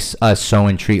that makes us so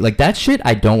intrigued? Like, that shit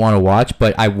I don't want to watch,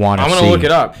 but I want to see. I'm going to look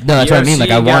it up. No, that's what I mean.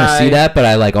 Like, I want to see that, but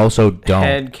I, like, also don't.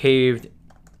 Head caved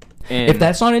in. If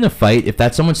that's not in a fight, if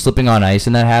that's someone slipping on ice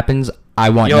and that happens, I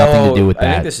want nothing to do with that.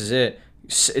 I think this is it.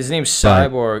 His name's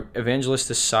Cyborg.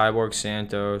 Evangelistus Cyborg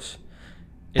Santos.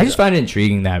 I just find it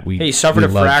intriguing that he suffered a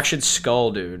fractured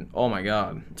skull, dude. Oh, my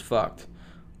God. It's fucked.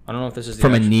 I don't know if this is the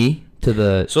from a knee to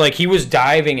the... So, like, he was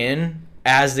diving in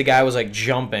as the guy was, like,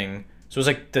 jumping. So it was,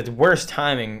 like, the worst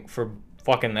timing for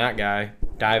fucking that guy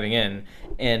diving in.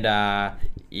 And,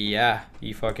 yeah,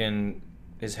 he fucking...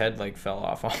 His head, like, fell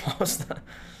off almost.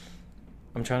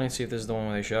 I'm trying to see if this is the one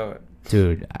where they show it.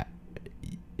 Dude.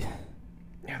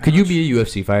 Could you be a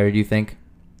UFC fighter, do you think?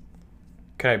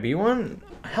 Could I be one?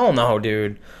 Hell no,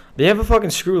 dude. They have a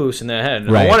fucking screw loose in their head.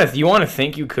 Right. You want to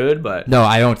think you could, but... No,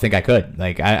 I don't think I could.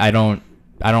 Like, I don't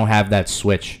have that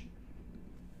switch.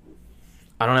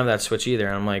 I don't have that switch either.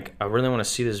 I'm like, I really want to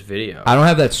see this video. I don't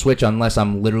have that switch unless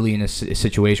I'm literally in a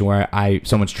situation where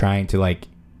someone's trying to, like,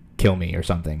 kill me or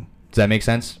something. Does that make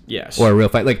sense? Yes. Or a real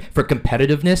fight. Like, for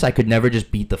competitiveness, I could never just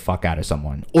beat the fuck out of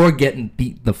someone. Or get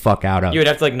beat the fuck out of. You would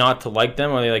have to, like, not to like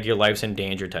them, or, like, your life's in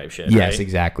danger type shit, Yes, right?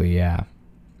 exactly, yeah.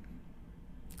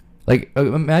 Like,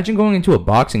 imagine going into a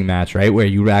boxing match, right, where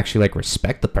you actually, like,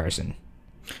 respect the person.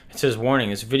 It says, warning,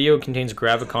 this video contains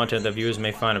graphic content that viewers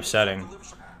may find upsetting.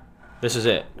 This is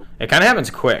it. It kind of happens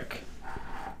quick.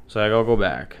 So, like, I'll go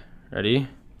back. Ready?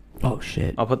 Oh,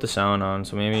 shit. I'll put the sound on,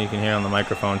 so maybe you can hear on the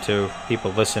microphone, too.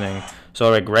 People listening. So,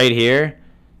 like, right here.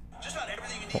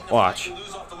 Watch.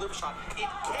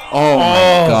 Oh,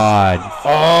 my God.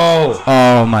 Oh.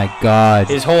 Oh, my God.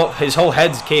 His whole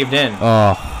head's caved in.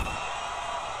 Oh.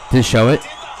 Did it show it?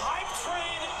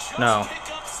 No.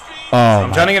 Oh,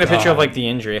 I'm trying to get a picture of, like, the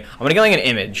injury. I'm going to get, like, an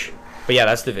image. But, yeah,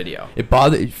 that's the video.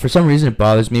 For some reason, it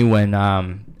bothers me when,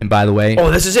 and by the way. Oh,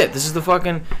 this is it. This is the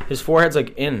fucking, his forehead's,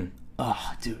 like, in.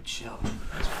 Oh, dude, chill.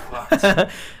 If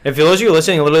for those of you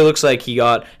listening, it literally looks like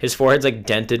his forehead's like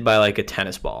dented by like a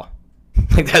tennis ball.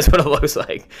 Like that's what it looks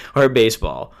like, or a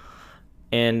baseball.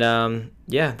 And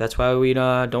yeah, that's why we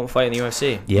don't fight in the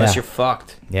UFC unless you're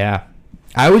fucked. Yeah,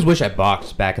 I always wish I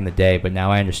boxed back in the day, but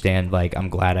now I understand. Like, I'm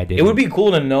glad I did. It would be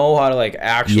cool to know how to like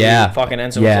actually fucking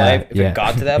end someone's life if it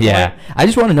got to that point. Yeah, I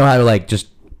just want to know how to like just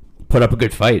put up a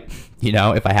good fight. You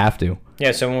know, if I have to.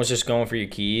 Yeah, someone was just going for your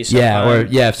keys. Yeah, or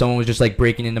if someone was just like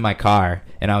breaking into my car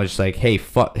and I was just like, hey,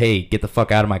 get the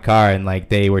fuck out of my car, and like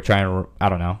they were trying to, I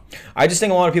don't know. I just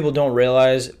think a lot of people don't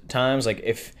realize times, like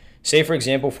if, say for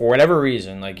example, for whatever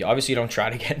reason, like obviously you don't try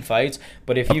to get in fights,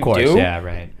 but if you do, yeah,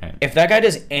 right. If that guy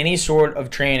does any sort of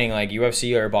training, like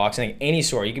UFC or boxing, like any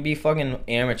sort, you could be fucking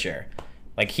amateur.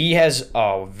 Like, he has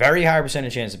a very high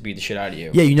percentage chance to beat the shit out of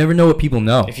you. Yeah, you never know what people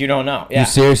know. If you don't know. Yeah. You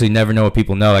seriously never know what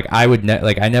people know. Like, I would,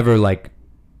 I never, like,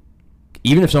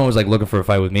 even if someone was, like, looking for a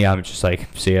fight with me, I'm just like,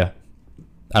 see ya.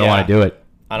 I don't want to do it.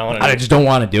 I just don't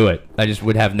want to do it. I just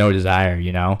would have no desire,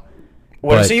 you know?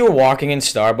 What if you were walking in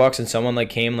Starbucks and someone, like,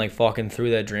 came, like, fucking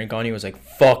threw that drink on you, was like,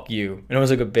 fuck you. And it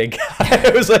was, like, a big guy.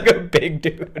 It was, like, a big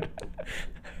dude.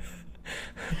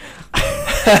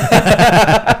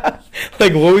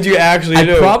 Like, what would you actually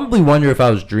do? I'd probably wonder if I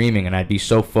was dreaming, and I'd be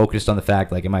so focused on the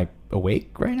fact, like, am I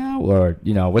awake right now? Or,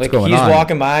 you know, what's going on? He's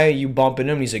walking by, you bumping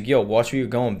him, and he's like, yo, watch where you're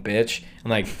going, bitch. And,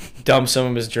 like, dumps some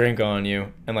of his drink on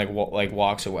you and, like,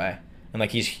 walks away. And,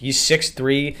 like, he's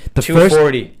 6'3",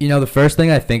 240. You know, the first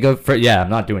thing I think of, I'm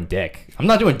not doing dick. I'm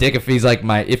not doing dick if he's, like,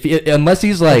 unless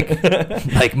he's, like,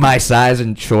 like, my size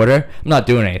and shorter, I'm not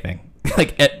doing anything.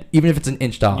 Like, even if it's an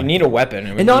inch taller. You need a weapon.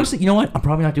 And honestly, you know what? I'm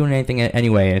probably not doing anything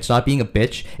anyway. And it's not being a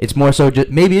bitch. It's more so just,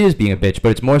 maybe it is being a bitch, but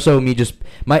it's more so me just,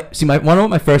 want to know what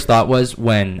my first thought was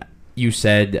when you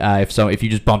said, if you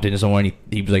just bumped into someone,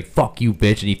 he was like, fuck you,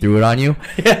 bitch, and he threw it on you.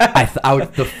 Yeah.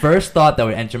 The first thought that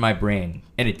would enter my brain,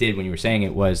 and it did when you were saying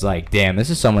it, was like, damn,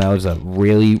 this is someone that has a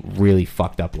really, really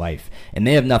fucked up life. And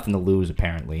they have nothing to lose,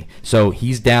 apparently. So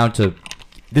he's down to,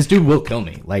 this dude will kill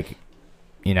me. Like,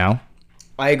 you know?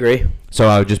 I agree. So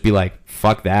I would just be like,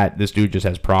 fuck that. This dude just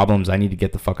has problems. I need to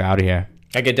get the fuck out of here.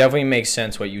 Like, it definitely makes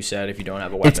sense what you said if you don't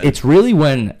have a weapon. It's really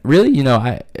you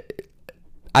know,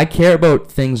 I care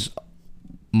about things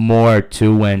more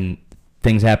too when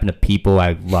things happen to people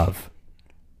I love.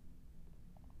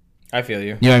 I feel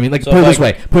you. You know what I mean? Like, so put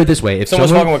it this way. If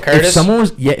someone's fucking with Curtis? If someone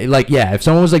was, if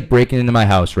someone was like breaking into my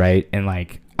house, right? And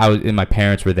like, and my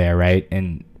parents were there, right?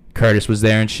 And Curtis was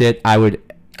there and shit,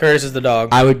 Curtis is the dog.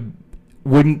 I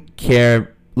wouldn't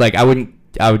care. Like, I would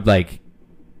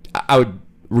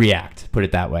react, put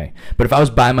it that way. But if I was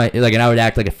by and I would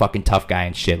act like a fucking tough guy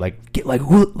and shit, like, get like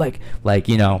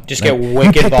you know, just like, get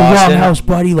wicked you picked Boston. the wrong house,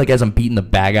 buddy. Like, as I'm beating the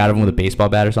bag out of him with a baseball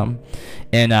bat or something.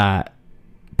 And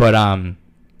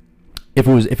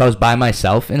if I was by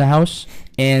myself in a house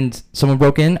and someone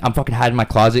broke in, I'm fucking hiding in my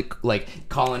closet, like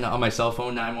calling on my cell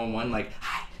phone 911, like,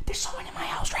 hi, there's someone in my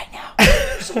house right now.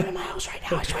 There's someone in my house right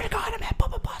now. I swear to God, I'm at blah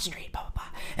blah blah street, blah blah blah.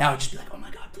 And I would just be like, oh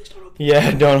my God, please don't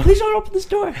open. Please don't open this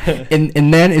door.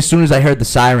 and then as soon as I heard the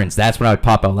sirens, that's when I would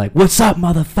pop out like, what's up,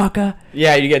 motherfucker?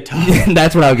 Yeah, you get tough.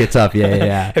 That's when I would get tough.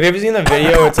 Yeah. Have you ever seen the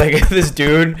video? It's like this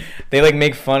dude. They like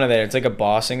make fun of it. It's like a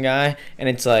Boston guy, and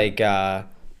it's like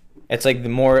the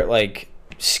more like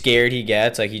scared he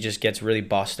gets, like he just gets really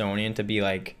Bostonian to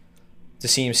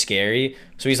seem scary.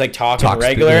 So he's like talks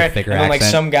regular, and then like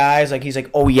some guys, like he's like,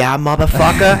 oh yeah,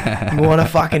 motherfucker, you want to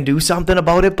fucking do something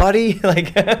about it, buddy?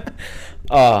 Like,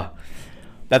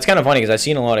 that's kind of funny because I've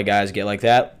seen a lot of guys get like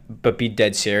that, but be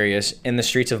dead serious in the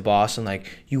streets of Boston,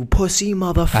 like, you pussy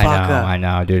motherfucker. I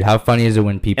know, dude. How funny is it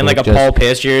when people in like a Paul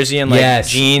Pierce jersey and like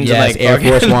jeans and like Air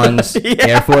Force Ones,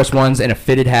 Air Force Ones, and a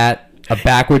fitted hat, a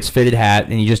backwards fitted hat,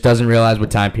 and he just doesn't realize what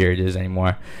time period it is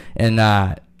anymore. And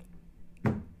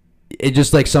it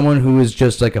just like someone who is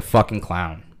just like a fucking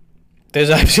clown.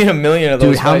 I've seen a million of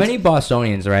those. Dude, how fights. many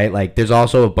Bostonians, right? Like, there's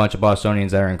also a bunch of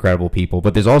Bostonians that are incredible people,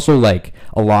 but there's also like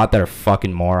a lot that are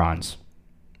fucking morons.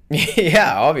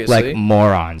 Yeah, obviously. Like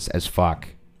morons as fuck.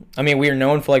 I mean, we are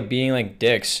known for like being like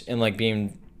dicks and like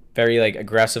being very like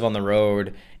aggressive on the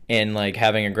road and like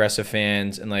having aggressive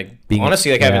fans and like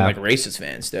honestly like having like racist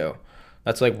fans too.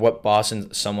 That's like what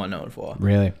Boston's somewhat known for.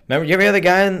 Really? Remember, you ever hear the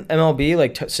guy in MLB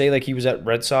like say like he was at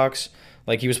Red Sox,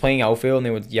 like he was playing outfield and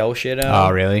they would yell shit at him? Oh,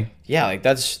 really? Yeah, like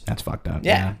that's fucked up.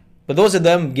 Yeah. But those are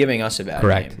them giving us a bad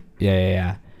Correct. name.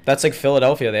 Yeah. That's like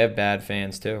Philadelphia. They have bad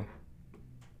fans too.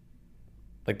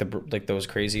 Like those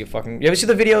crazy fucking. You ever see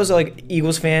the videos of like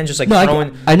Eagles fans just like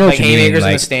throwing I know like what you haymakers mean. Like,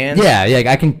 in the stands? Yeah, like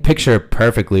I can picture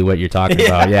perfectly what you're talking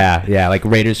about. Yeah. Like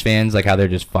Raiders fans, like how they're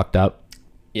just fucked up.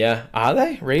 Yeah, are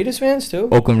they Raiders fans too?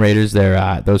 Oakland Raiders,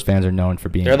 those fans are known for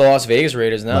being. They're the Las Vegas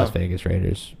Raiders now. Las Vegas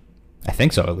Raiders. I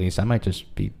think so, at least. I might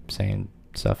just be saying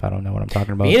stuff I don't know what I'm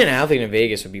talking about. Being an athlete in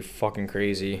Vegas would be fucking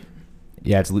crazy.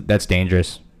 Yeah, that's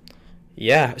dangerous.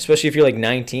 Yeah, especially if you're like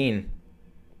 19.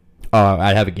 Oh,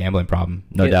 I'd have a gambling problem,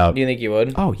 no doubt. Do you think you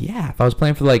would? Oh, yeah. If I was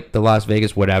playing for, like, the Las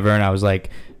Vegas whatever, and I was, like,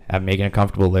 making a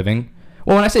comfortable living.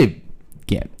 Well, when I say,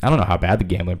 I don't know how bad the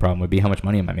gambling problem would be. How much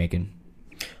money am I making?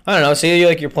 I don't know. Say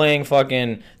you're playing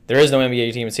fucking... There is no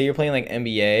NBA team. Say you're playing, like,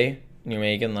 NBA, and you're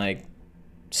making, like,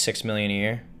 $6 million a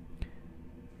year.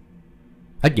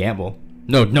 I'd gamble.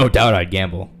 No doubt I'd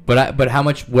gamble. But how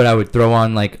much would I would throw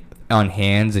on, like, on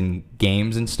hands and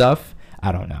games and stuff?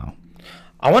 I don't know.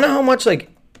 I wonder how much, like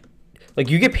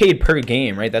you get paid per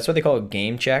game, right? That's what they call it,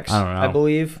 game checks. I don't know. I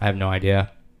believe. I have no idea.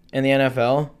 In the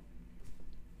NFL,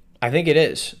 I think it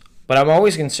is. But I'm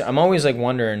always like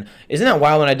wondering, isn't that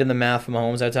wild when I did the math for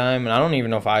Mahomes that time? And I don't even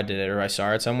know if I did it or I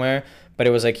saw it somewhere. But it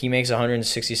was like he makes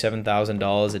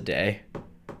 $167,000 a day.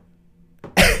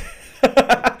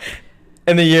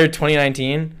 In the year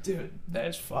 2019. Dude, that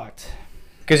is fucked.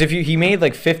 Because if he made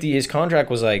like 50, his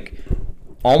contract was like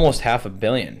almost $500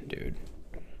 million, dude.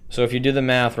 So if you do the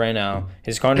math right now,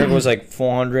 his contract was like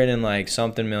 400 and like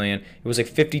something million. It was like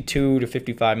 52 to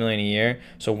 55 million a year.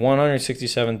 So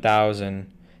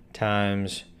 167,000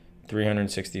 times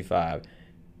 365.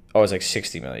 Oh, it's like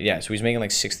 60 million. Yeah, so he's making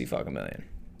like 60 fucking million.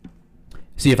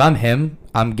 See, if I'm him,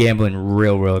 I'm gambling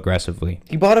real aggressively.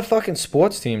 He bought a fucking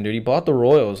sports team, dude. He bought the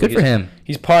Royals. Good for him.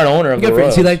 He's part owner of the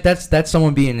Royals. See, like that's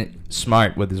someone being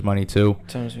smart with his money too.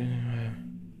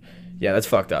 Yeah, that's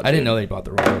fucked up. I didn't know they bought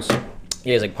the Royals.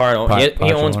 Yeah, he's like part owner.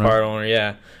 He owns owner. part owner.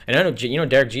 Yeah, and I know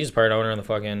Derek G is part owner of the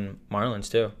fucking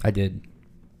Marlins too. I did.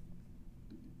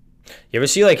 You ever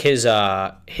see like his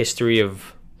history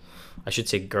of, I should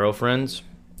say, girlfriends?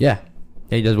 Yeah,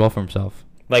 he does well for himself.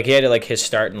 Like he had like his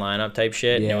starting lineup type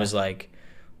shit, and it was like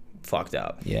fucked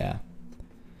up. Yeah.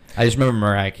 I just remember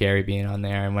Mariah Carey being on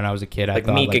there, and when I was a kid, I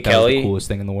thought Mika like, that Kelly, was the coolest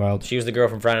thing in the world. She was the girl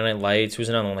from Friday Night Lights. Who's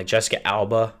another one? Like Jessica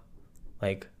Alba.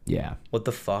 Like, yeah. What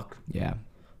the fuck? Yeah.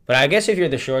 But I guess if you're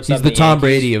the shortstop, he's the Tom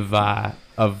Brady of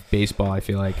baseball. I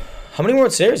feel like. How many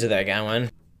World Series did that guy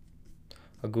win?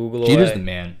 A Google Jeter's away. the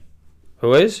man.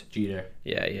 Who is? Jeter.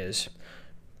 Yeah, he is.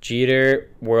 Jeter,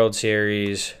 World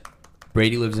Series.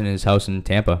 Brady lives in his house in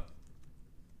Tampa.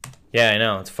 Yeah, I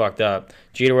know. It's fucked up.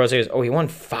 Jeter, World Series. Oh, he won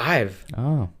 5.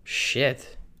 Oh.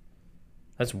 Shit.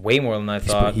 That's way more than I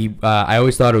thought. I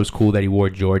always thought it was cool that he wore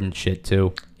Jordan shit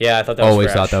too. Yeah, I thought that was always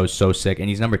fresh. thought that was so sick. And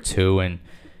he's number 2. And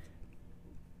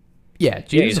yeah,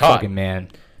 Jeter's a fucking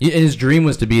man. His dream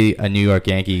was to be a New York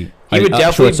Yankee. He would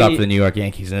definitely shortstop for the New York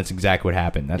Yankees, and that's exactly what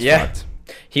happened. That's fucked.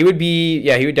 He would be.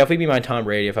 Yeah, he would definitely be my Tom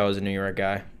Brady if I was a New York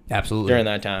guy. Absolutely. During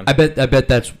that time, I bet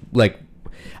that's like,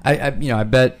 I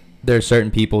bet there are certain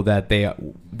people that they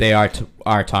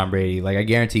are Tom Brady. Like I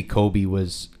guarantee Kobe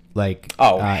was like.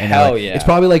 Oh hell yeah! It's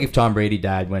probably like if Tom Brady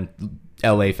died when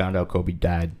L.A. found out Kobe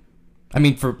died. I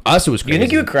mean, for us it was crazy. You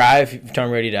think you would cry if Tom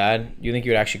Brady died? You think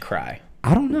you would actually cry?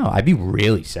 I don't know. I'd be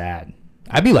really sad.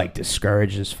 I'd be like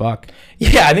discouraged as fuck.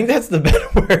 Yeah, I think that's the better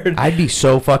word. I'd be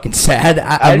so fucking sad.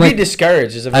 I'd be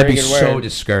discouraged. Is a very good word. I'd be so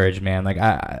discouraged, man. Like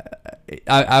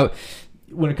I,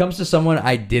 when it comes to someone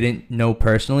I didn't know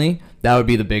personally, that would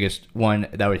be the biggest one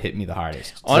that would hit me the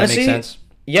hardest. Does Honestly, that make sense?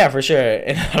 Yeah, for sure.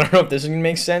 And I don't know if this one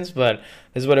makes sense, but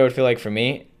this is what it would feel like for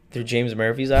me through James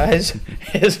Murphy's eyes.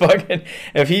 Is fucking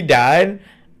if he died.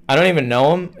 I don't even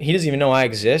know him. He doesn't even know I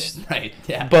exist. Right,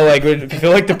 yeah. But, like, would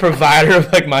feel like the provider of,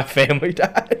 like, my family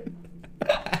died.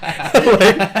 Like,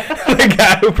 the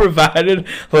guy who provided,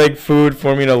 like, food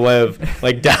for me to live,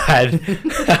 like, died.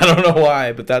 I don't know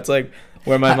why, but that's, like,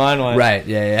 where my mind went. Right,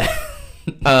 yeah.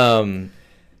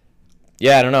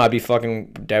 Yeah, I don't know. I'd be fucking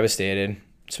devastated,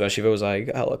 especially if it was, like,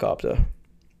 a helicopter.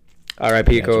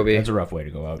 R.I.P. Kobe. That's a rough way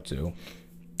to go out, too.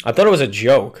 I thought it was a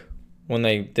joke when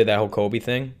they did that whole Kobe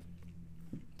thing.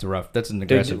 That's an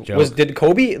aggressive joke. Did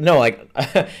Kobe? No, like,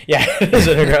 yeah, it is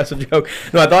an aggressive joke.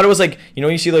 No, I thought it was like,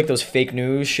 you see like those fake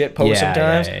news shit posts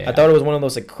sometimes. Yeah. I thought it was one of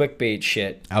those like clickbait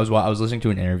shit. I was listening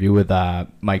to an interview with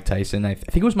Mike Tyson. I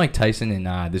think it was Mike Tyson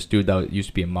and this dude that used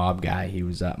to be a mob guy. He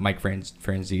was Mike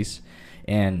Franzese,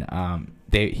 and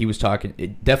he was talking.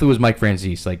 It definitely was Mike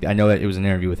Franzese. Like, I know that it was an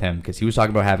interview with him because he was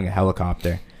talking about having a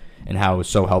helicopter and how it was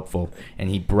so helpful. And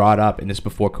he brought up, and this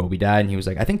before Kobe died, and he was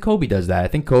like, I think Kobe does that. I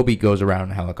think Kobe goes around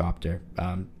in a helicopter,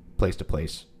 place to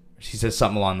place. He says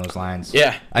something along those lines.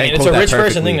 Yeah. I mean, it's a rich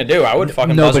person thing to do. I would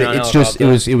fucking buzz around it's just,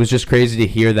 it was just crazy to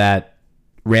hear that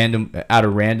out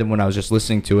of random when I was just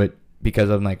listening to it,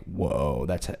 because I'm like, whoa,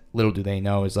 little do they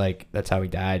know is like, that's how he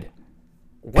died.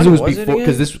 Because it was before,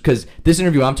 because this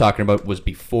interview I'm talking about was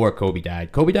before Kobe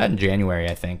died. Kobe died in January,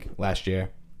 I think, last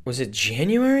year. Was it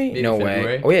January? Maybe no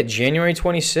February. Way. Oh, yeah, January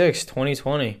 26th,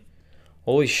 2020.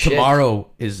 Holy shit. Tomorrow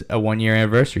is a 1-year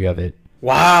anniversary of it.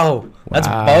 Wow. That's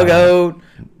bug out.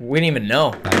 We didn't even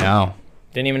know. I know.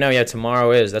 Didn't even know. Yeah,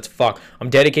 tomorrow is. That's fuck. I'm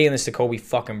dedicating this to Kobe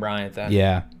fucking Bryant then.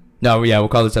 Yeah. No, yeah, we'll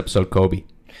call this episode Kobe.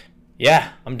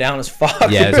 Yeah, I'm down as fuck.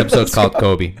 Yeah, this episode's called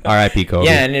Kobe. R.I.P. Kobe.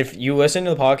 Yeah, and if you listen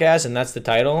to the podcast and that's the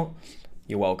title,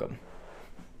 you're welcome.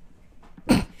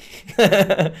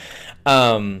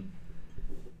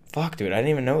 Fuck, dude, I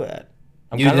didn't even know that.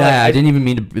 I didn't even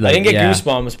mean to. Like, I didn't get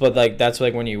goosebumps, but like that's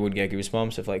like when you would get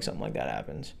goosebumps if like something like that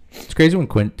happens. It's crazy when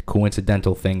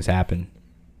coincidental things happen.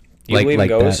 You believe in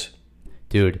ghosts?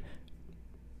 Dude.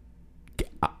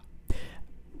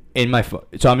 In my so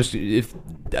I'm just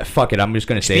fuck it, I'm just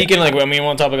gonna say speaking like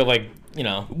one topic of like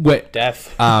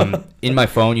death. In my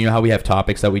phone, you know how we have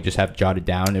topics that we just have jotted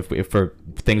down if for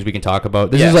things we can talk about.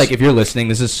 This is like, if you're listening,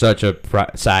 this is such a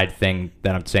side thing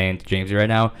that I'm saying to Jamesy right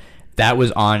now. That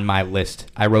was on my list.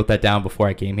 I wrote that down before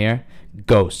I came here.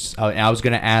 Ghosts. I was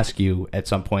gonna ask you at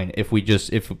some point if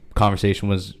conversation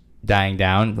was dying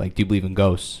down, like, do you believe in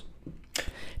ghosts?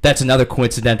 That's another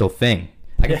coincidental thing.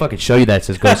 I can fucking show you that it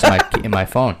says ghosts in my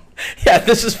phone. Yeah,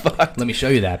 this is fucked. Let me show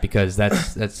you that, because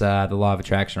that's the law of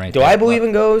attraction right there. Do I believe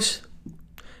in ghosts?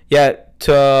 Yeah,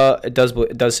 it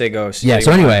does say ghosts. Yeah,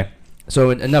 so anyway,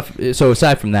 so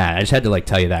aside from that, I just had to like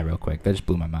tell you that real quick. That just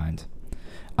blew my mind.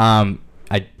 I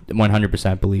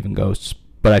 100% believe in ghosts,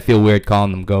 but I feel weird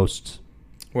calling them ghosts.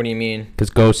 What do you mean?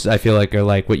 Because ghosts, I feel like, are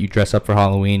like what you dress up for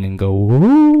Halloween and go,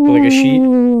 ooh, like a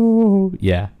sheep?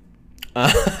 Yeah.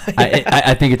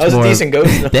 I think it's that was more. A decent ghost.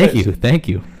 Thank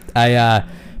you.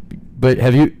 But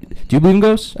do you believe in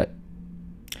ghosts?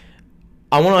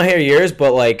 I want to hear yours,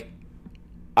 but like,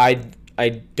 I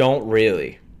don't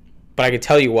really, but I could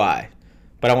tell you why.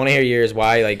 But I want to hear yours.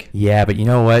 Why? Like. Yeah, but you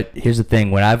know what? Here's the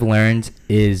thing. What I've learned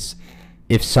is,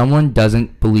 if someone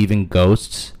doesn't believe in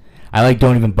ghosts, I like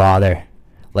don't even bother,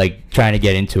 like trying to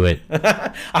get into it.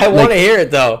 I want to hear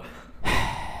it though.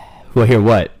 Well, hear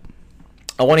what?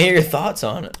 I want to hear your thoughts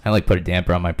on it. I like put a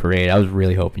damper on my parade. I was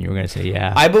really hoping you were gonna say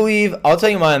yeah. I'll tell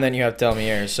you mine, and then you have to tell me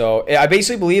yours. So I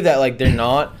basically believe that like they're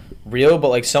not real, but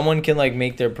like someone can like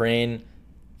make their brain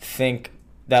think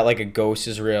that like a ghost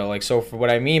is real. Like, so for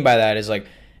what I mean by that is like,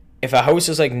 if a house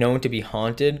is like known to be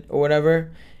haunted or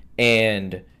whatever,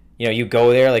 and you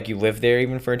go there, like you live there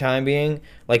even for a time being,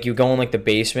 like you go in like the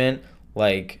basement,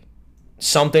 like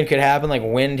something could happen, like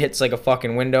wind hits like a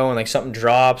fucking window and like something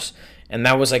drops. And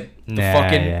that was like the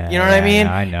fucking, you know what I mean?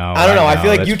 I know. I don't know. I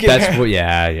feel like you can. That's what.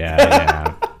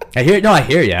 Yeah. I hear. No, I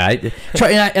hear you.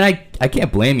 I can't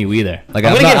blame you either. Like,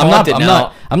 I'm not blaming you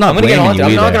either.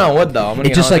 I'm knocking on wood though.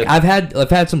 It's just like I've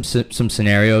had some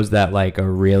scenarios that like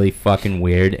are really fucking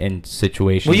weird, and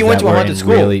situations. Well, you went to a haunted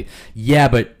school. Really, yeah,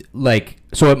 but like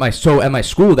at my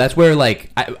school, that's where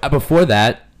like before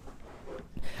that,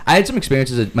 I had some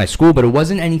experiences at my school, but it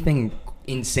wasn't anything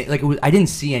insane. Like, I didn't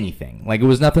see anything. Like, it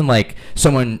was nothing like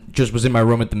someone just was in my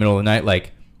room at the middle of the night,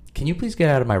 like, can you please get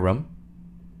out of my room?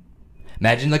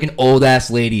 Imagine like an old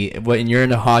ass lady and you're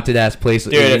in a haunted ass place.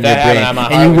 Dude, if that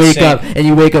happened, and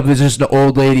you wake up, there's just an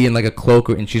old lady in like a cloak,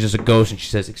 and she's just a ghost, and she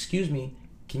says, excuse me,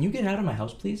 can you get out of my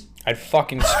house, please? I'd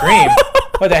fucking scream.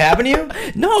 What, that happened to you?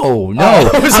 No.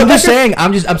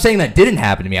 I'm saying that didn't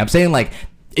happen to me. I'm saying like,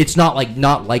 it's not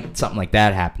like something like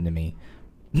that happened to me.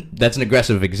 That's an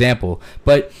aggressive example,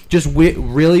 but just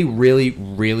really, really,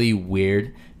 really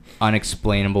weird,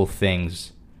 unexplainable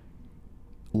things,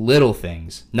 little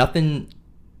things, nothing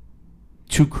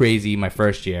too crazy. My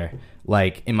first year,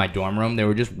 like in my dorm room, there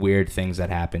were just weird things that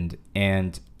happened,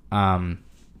 and my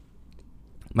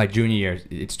junior year,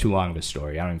 it's too long of a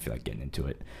story. I don't even feel like getting into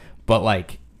it, but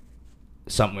like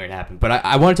something weird happened. But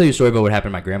I want to tell you a story about what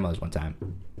happened to my grandmother's one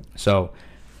time. So,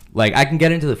 like, I can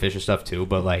get into the Fisher stuff too,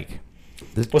 but like,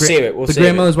 We'll save it. The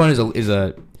grandmother's one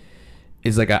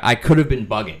is like I could have been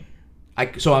bugging.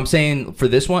 So I'm saying for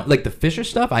this one, like the Fisher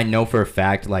stuff, I know for a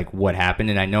fact like what happened,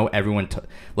 and I know everyone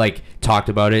talked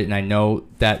about it, and I know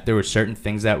that there were certain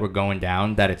things that were going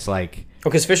down that it's like.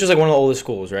 Because Fisher's like one of the oldest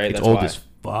schools, right? It's That's old why. as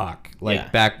fuck.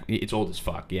 Like it's old as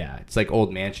fuck. Yeah, it's like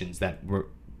old mansions that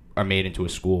are made into a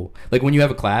school. Like when you have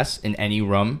a class in any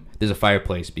room, there's a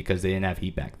fireplace because they didn't have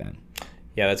heat back then.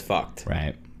 Yeah, that's fucked.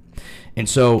 Right. And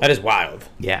so that is wild.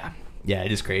 Yeah,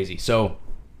 it is crazy. So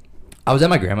I was at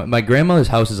my grandmother's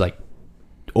house is like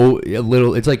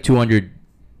it's like 200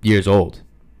 years old,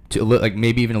 like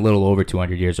maybe even a little over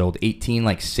 200 years old.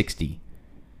 1860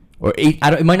 or it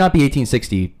might not be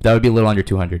 1860. That would be a little under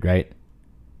 200, right?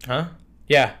 Huh?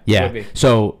 Yeah. Yeah.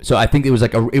 So I think it was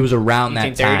like it was around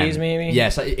that time. 1830s maybe.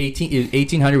 Yes,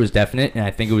 1800 was definite, and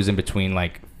I think it was in between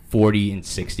like 40 and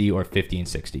 60 or 50 and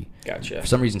 60. Gotcha. For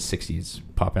some reason 60 is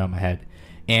popping out of my head.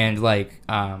 And like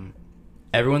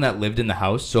everyone that lived in the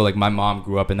house, so like my mom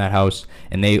grew up in that house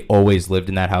and they always lived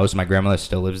in that house. My grandmother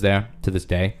still lives there to this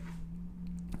day.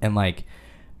 And like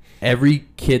every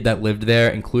kid that lived there,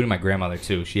 including my grandmother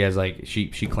too, she has like she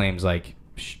claims like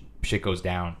shit goes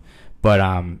down. But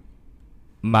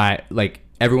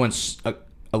everyone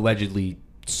allegedly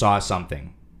saw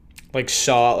something. Like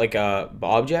saw like a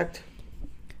object?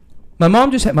 My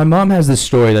mom has this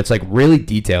story that's like really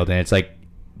detailed, and it's like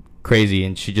crazy,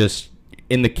 and she just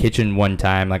in the kitchen one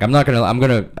time, like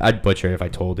I'd butcher it if I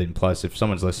told it, and plus if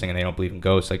someone's listening and they don't believe in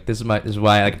ghosts, like this is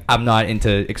why like I'm not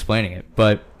into explaining it,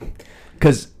 but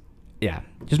because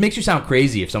just makes you sound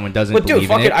crazy if someone doesn't believe in it.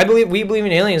 But dude, fuck it, we believe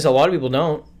in aliens. A lot of people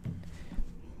don't.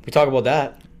 We talk about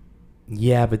that.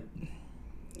 Yeah, but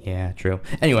true.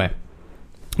 Anyway,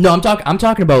 no, I'm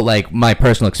talking about like my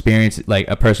personal experience, like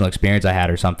a personal experience I had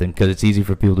or something, because it's easy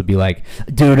for people to be like,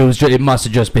 dude, it must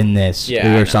have just been this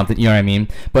or something, you know what I mean?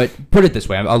 But put it this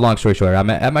way, a long story short, I'm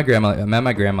at my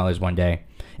grandmother's one day,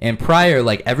 and prior,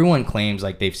 like everyone claims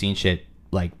like they've seen shit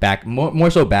like back more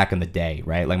so back in the day,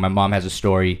 right? Like my mom has a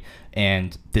story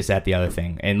and this, that, the other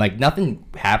thing, and like nothing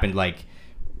happened, like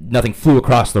nothing flew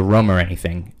across the room or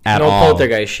anything at all. No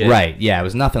poltergeist shit. Right? Yeah, it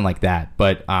was nothing like that,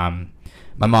 but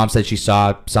my mom said she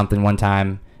saw something one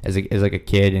time as like a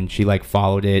kid, and she like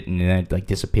followed it, and then it like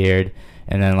disappeared,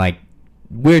 and then like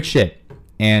weird shit.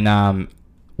 And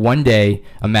one day,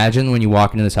 imagine when you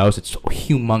walk into this house, it's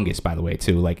humongous, by the way,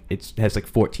 too. Like it has like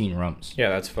 14 rooms. Yeah,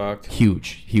 that's fucked.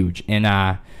 Huge.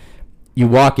 And you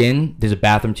walk in, there's a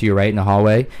bathroom to your right in the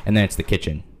hallway, and then it's the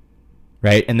kitchen,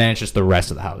 right? And then it's just the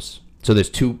rest of the house. So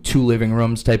there's two living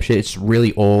rooms type shit. It's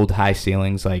really old, high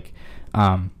ceilings, like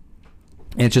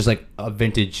and it's just like a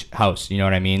vintage house, you know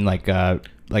what I mean? Like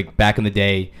back in the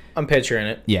day. I'm picturing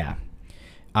it. Yeah.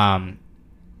 And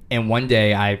one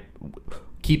day I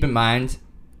keep in mind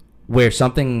where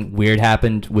something weird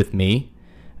happened with me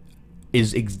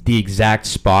is the exact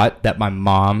spot that my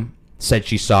mom said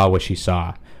she saw what she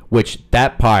saw, which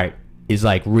that part is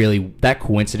like really, that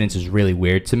coincidence is really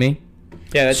weird to me.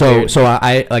 Yeah, that's weird. So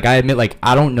I admit, like,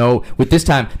 I don't know. With this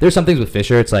time, there's some things with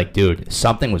Fisher, it's like, dude,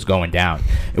 something was going down.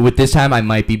 With this time, I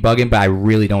might be bugging, but I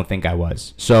really don't think I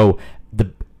was. So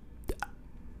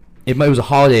it was a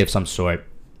holiday of some sort,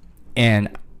 and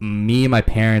me and my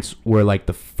parents were like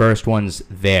the first ones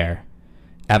there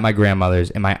at my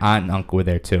grandmother's, and my aunt and uncle were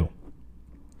there too.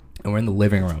 And we're in the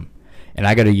living room, and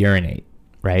I got to urinate,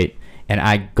 right? And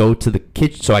I go to the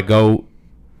kitchen, so I go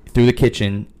through the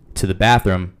kitchen to the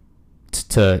bathroom.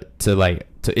 And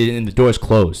the door's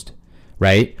closed,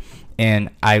 right? And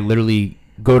I literally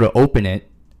go to open it,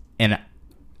 and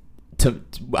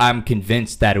I'm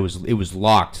convinced that it was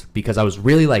locked, because I was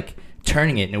really like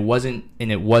turning it, and it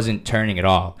wasn't turning at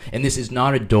all. And this is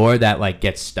not a door that like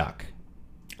gets stuck.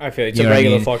 I feel it's a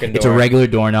regular fucking door. It's a regular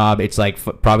doorknob. It's like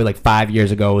probably like 5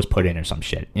 years ago it was put in or some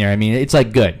shit. You know what I mean? It's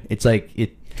like good. It's like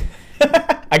it.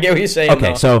 I get what you're saying.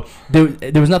 Okay, so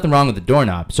there was nothing wrong with the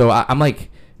doorknob. So I'm like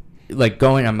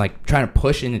going, I'm like trying to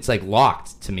push, and it's like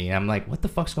locked to me, and I'm like, what the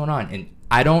fuck's going on? And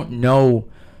I don't know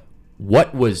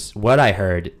what I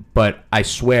heard, but I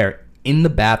swear in the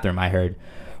bathroom I heard,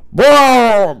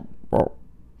 whoa.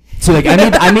 So like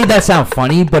I made that sound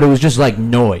funny, but it was just like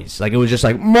noise, like it was just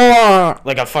like more,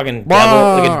 like a fucking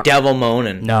devil, like a devil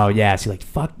moaning. No, yeah, see, like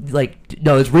fuck, like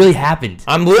no, it's really happened.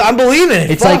 I'm believing it.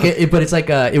 It's fuck. But it's like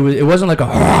it wasn't like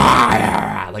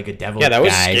a devil. Yeah, that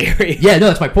was guy. Scary. Yeah, no,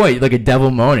 that's my point. Like a devil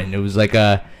moaning. It was like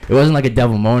it wasn't like a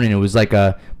devil moaning. It was like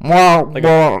a.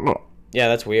 Yeah,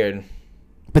 that's weird.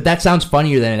 But that sounds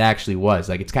funnier than it actually was.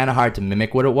 Like it's kind of hard to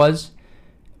mimic what it was.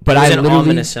 But it was an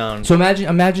ominous sound. So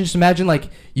imagine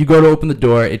like you go to open the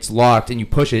door, it's locked, and you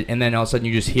push it, and then all of a sudden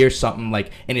you just hear something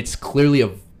like, and it's clearly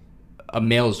a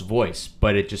male's voice,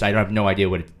 but I don't have no idea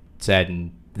what it said,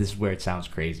 and this is where it sounds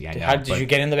crazy. I know. How did you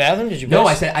get in the bathroom? Did you? No,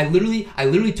 I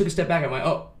literally took a step back. I'm like,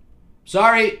 oh,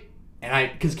 sorry,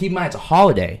 and because keep in mind it's a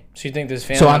holiday. So you think this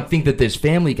family? So I think that this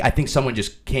family. I think someone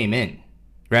just came in.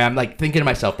 Right, I'm like thinking to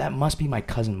myself, that must be my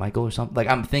cousin Michael or something. Like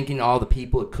I'm thinking all the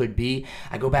people it could be.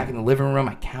 I go back in the living room,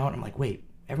 I count. I'm like, wait,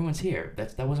 everyone's here.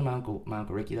 That wasn't my uncle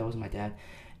Ricky. That wasn't my dad.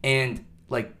 And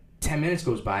like 10 minutes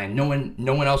goes by and no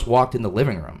one else walked in the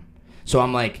living room. So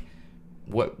I'm like,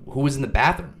 what? Who was in the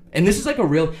bathroom? And this is like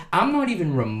I'm not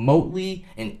even remotely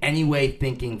in any way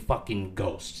thinking fucking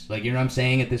ghosts. Like, you know what I'm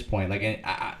saying at this point? Like,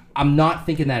 I'm not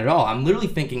thinking that at all. I'm literally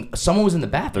thinking someone was in the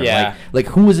bathroom. Yeah. Like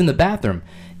who was in the bathroom?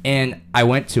 And I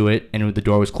went to it, and the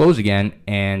door was closed again,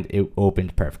 and it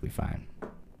opened perfectly fine.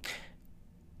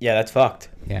 Yeah, that's fucked.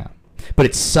 Yeah. But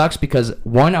it sucks because,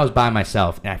 one, I was by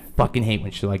myself, and I fucking hate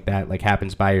when shit like that like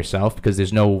happens by yourself because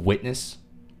there's no witness.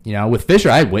 You know, with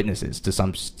Fisher, I had witnesses to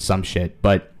some shit,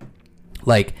 but,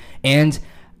 like, and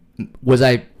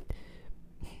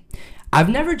I've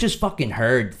never just fucking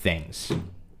heard things.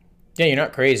 Yeah, you're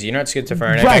not crazy. You're not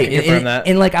schizophrenic. Right. I can confirm that.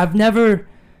 And, like,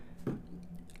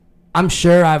 I'm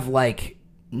sure I've, like,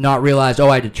 not realized,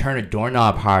 I had to turn a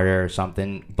doorknob harder or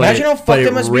something. But imagine how fucked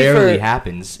it must be for... rarely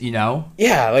happens, you know?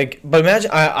 Yeah, like, but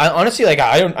imagine, I honestly, like,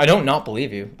 I don't not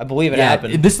believe you. I believe it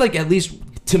happened. This, like, at least,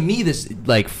 to me, this,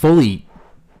 like, fully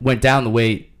went down the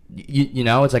way, you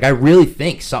know? It's like, I really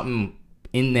think something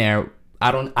in there,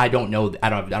 I don't know, I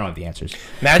don't have the answers.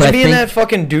 Imagine being that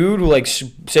fucking dude who, like,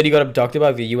 said he got abducted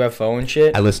by the UFO and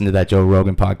shit. I listened to that Joe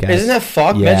Rogan podcast. Isn't that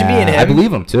fucked? Yeah, imagine being him. I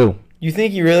believe him, too. You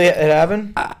think he really it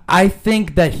happened? I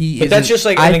think that he. But that's just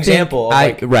like an example. Of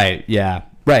like right. Yeah.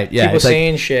 Right. Yeah. People it's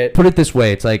saying like, shit. Put it this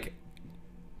way: it's like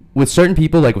with certain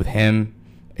people, like with him,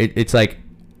 it's like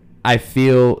I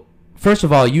feel. First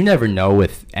of all, you never know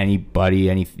with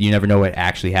anybody. You never know what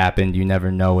actually happened. You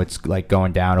never know what's like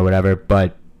going down or whatever.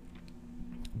 But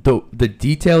the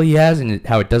detail he has and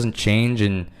how it doesn't change,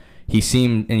 and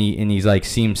he's like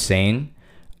seems sane.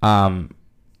 I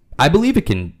believe it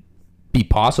can be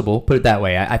possible. Put it that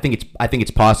way. I think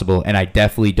it's possible, and I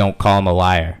definitely don't call him a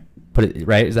liar. Put it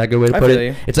right. Is that a good way to put it?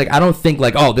 You. It's like I don't think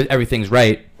like everything's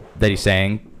right that he's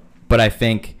saying, but I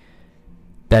think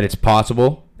that it's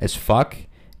possible as fuck,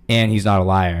 and he's not a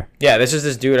liar. Yeah, this is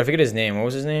this dude. I forget his name. What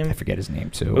was his name? I forget his name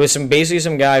too. It was basically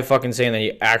some guy fucking saying that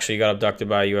he actually got abducted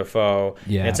by a UFO.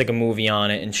 Yeah. And it's like a movie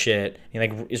on it and shit. He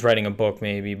like is writing a book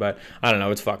maybe, but I don't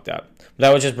know. It's fucked up.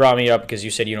 That was just brought me up because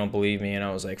you said you don't believe me, and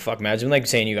I was like, fuck, imagine like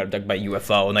saying you got abducted by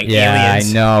UFO and like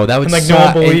aliens. I know that would. And, like suck. No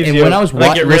one believes and you. When I was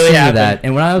like,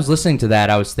 listening to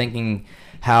that, I was thinking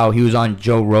how he was on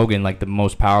Joe Rogan, like the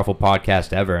most powerful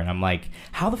podcast ever, and I'm like,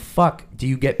 how the fuck do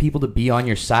you get people to be on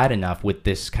your side enough with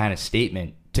this kind of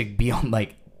statement to be on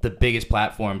like the biggest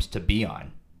platforms to be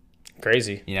on?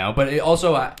 Crazy, you know. But it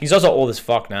also, he's also old as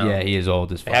fuck now. Yeah, he is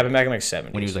old as fuck. It happened back in like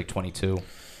 70s when he was like 22.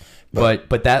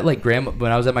 But that like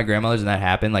when I was at my grandmother's and that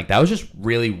happened, like that was just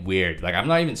really weird. Like I'm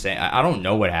not even saying I don't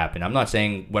know what happened. I'm not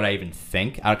saying what I even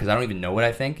think because I don't even know what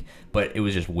I think. But it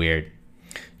was just weird.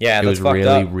 Yeah, it that's was fucked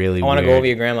really, up. really. I want to go over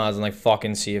your grandma's and like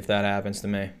fucking see if that happens to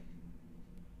me.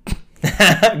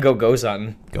 Go ghost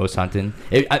hunting. Ghost hunting.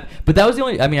 But that was the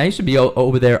only. I mean, I used to be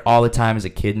over there all the time as a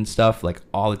kid and stuff, like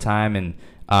all the time, and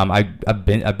I've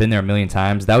been there a million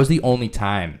times. That was the only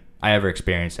time I ever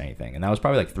experienced anything, and that was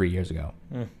probably like 3 years ago.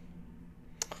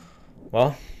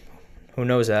 Well, who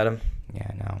knows, Adam? Yeah,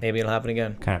 I know. Maybe it'll happen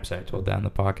again. Kind of upset I told that on the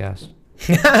podcast.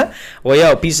 Well,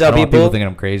 yo, peace out, people. People thinking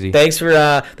I'm crazy. Thanks for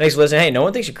listening. Hey, no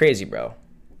one thinks you're crazy, bro.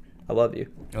 I love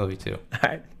you. I love you too. All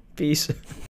right, peace.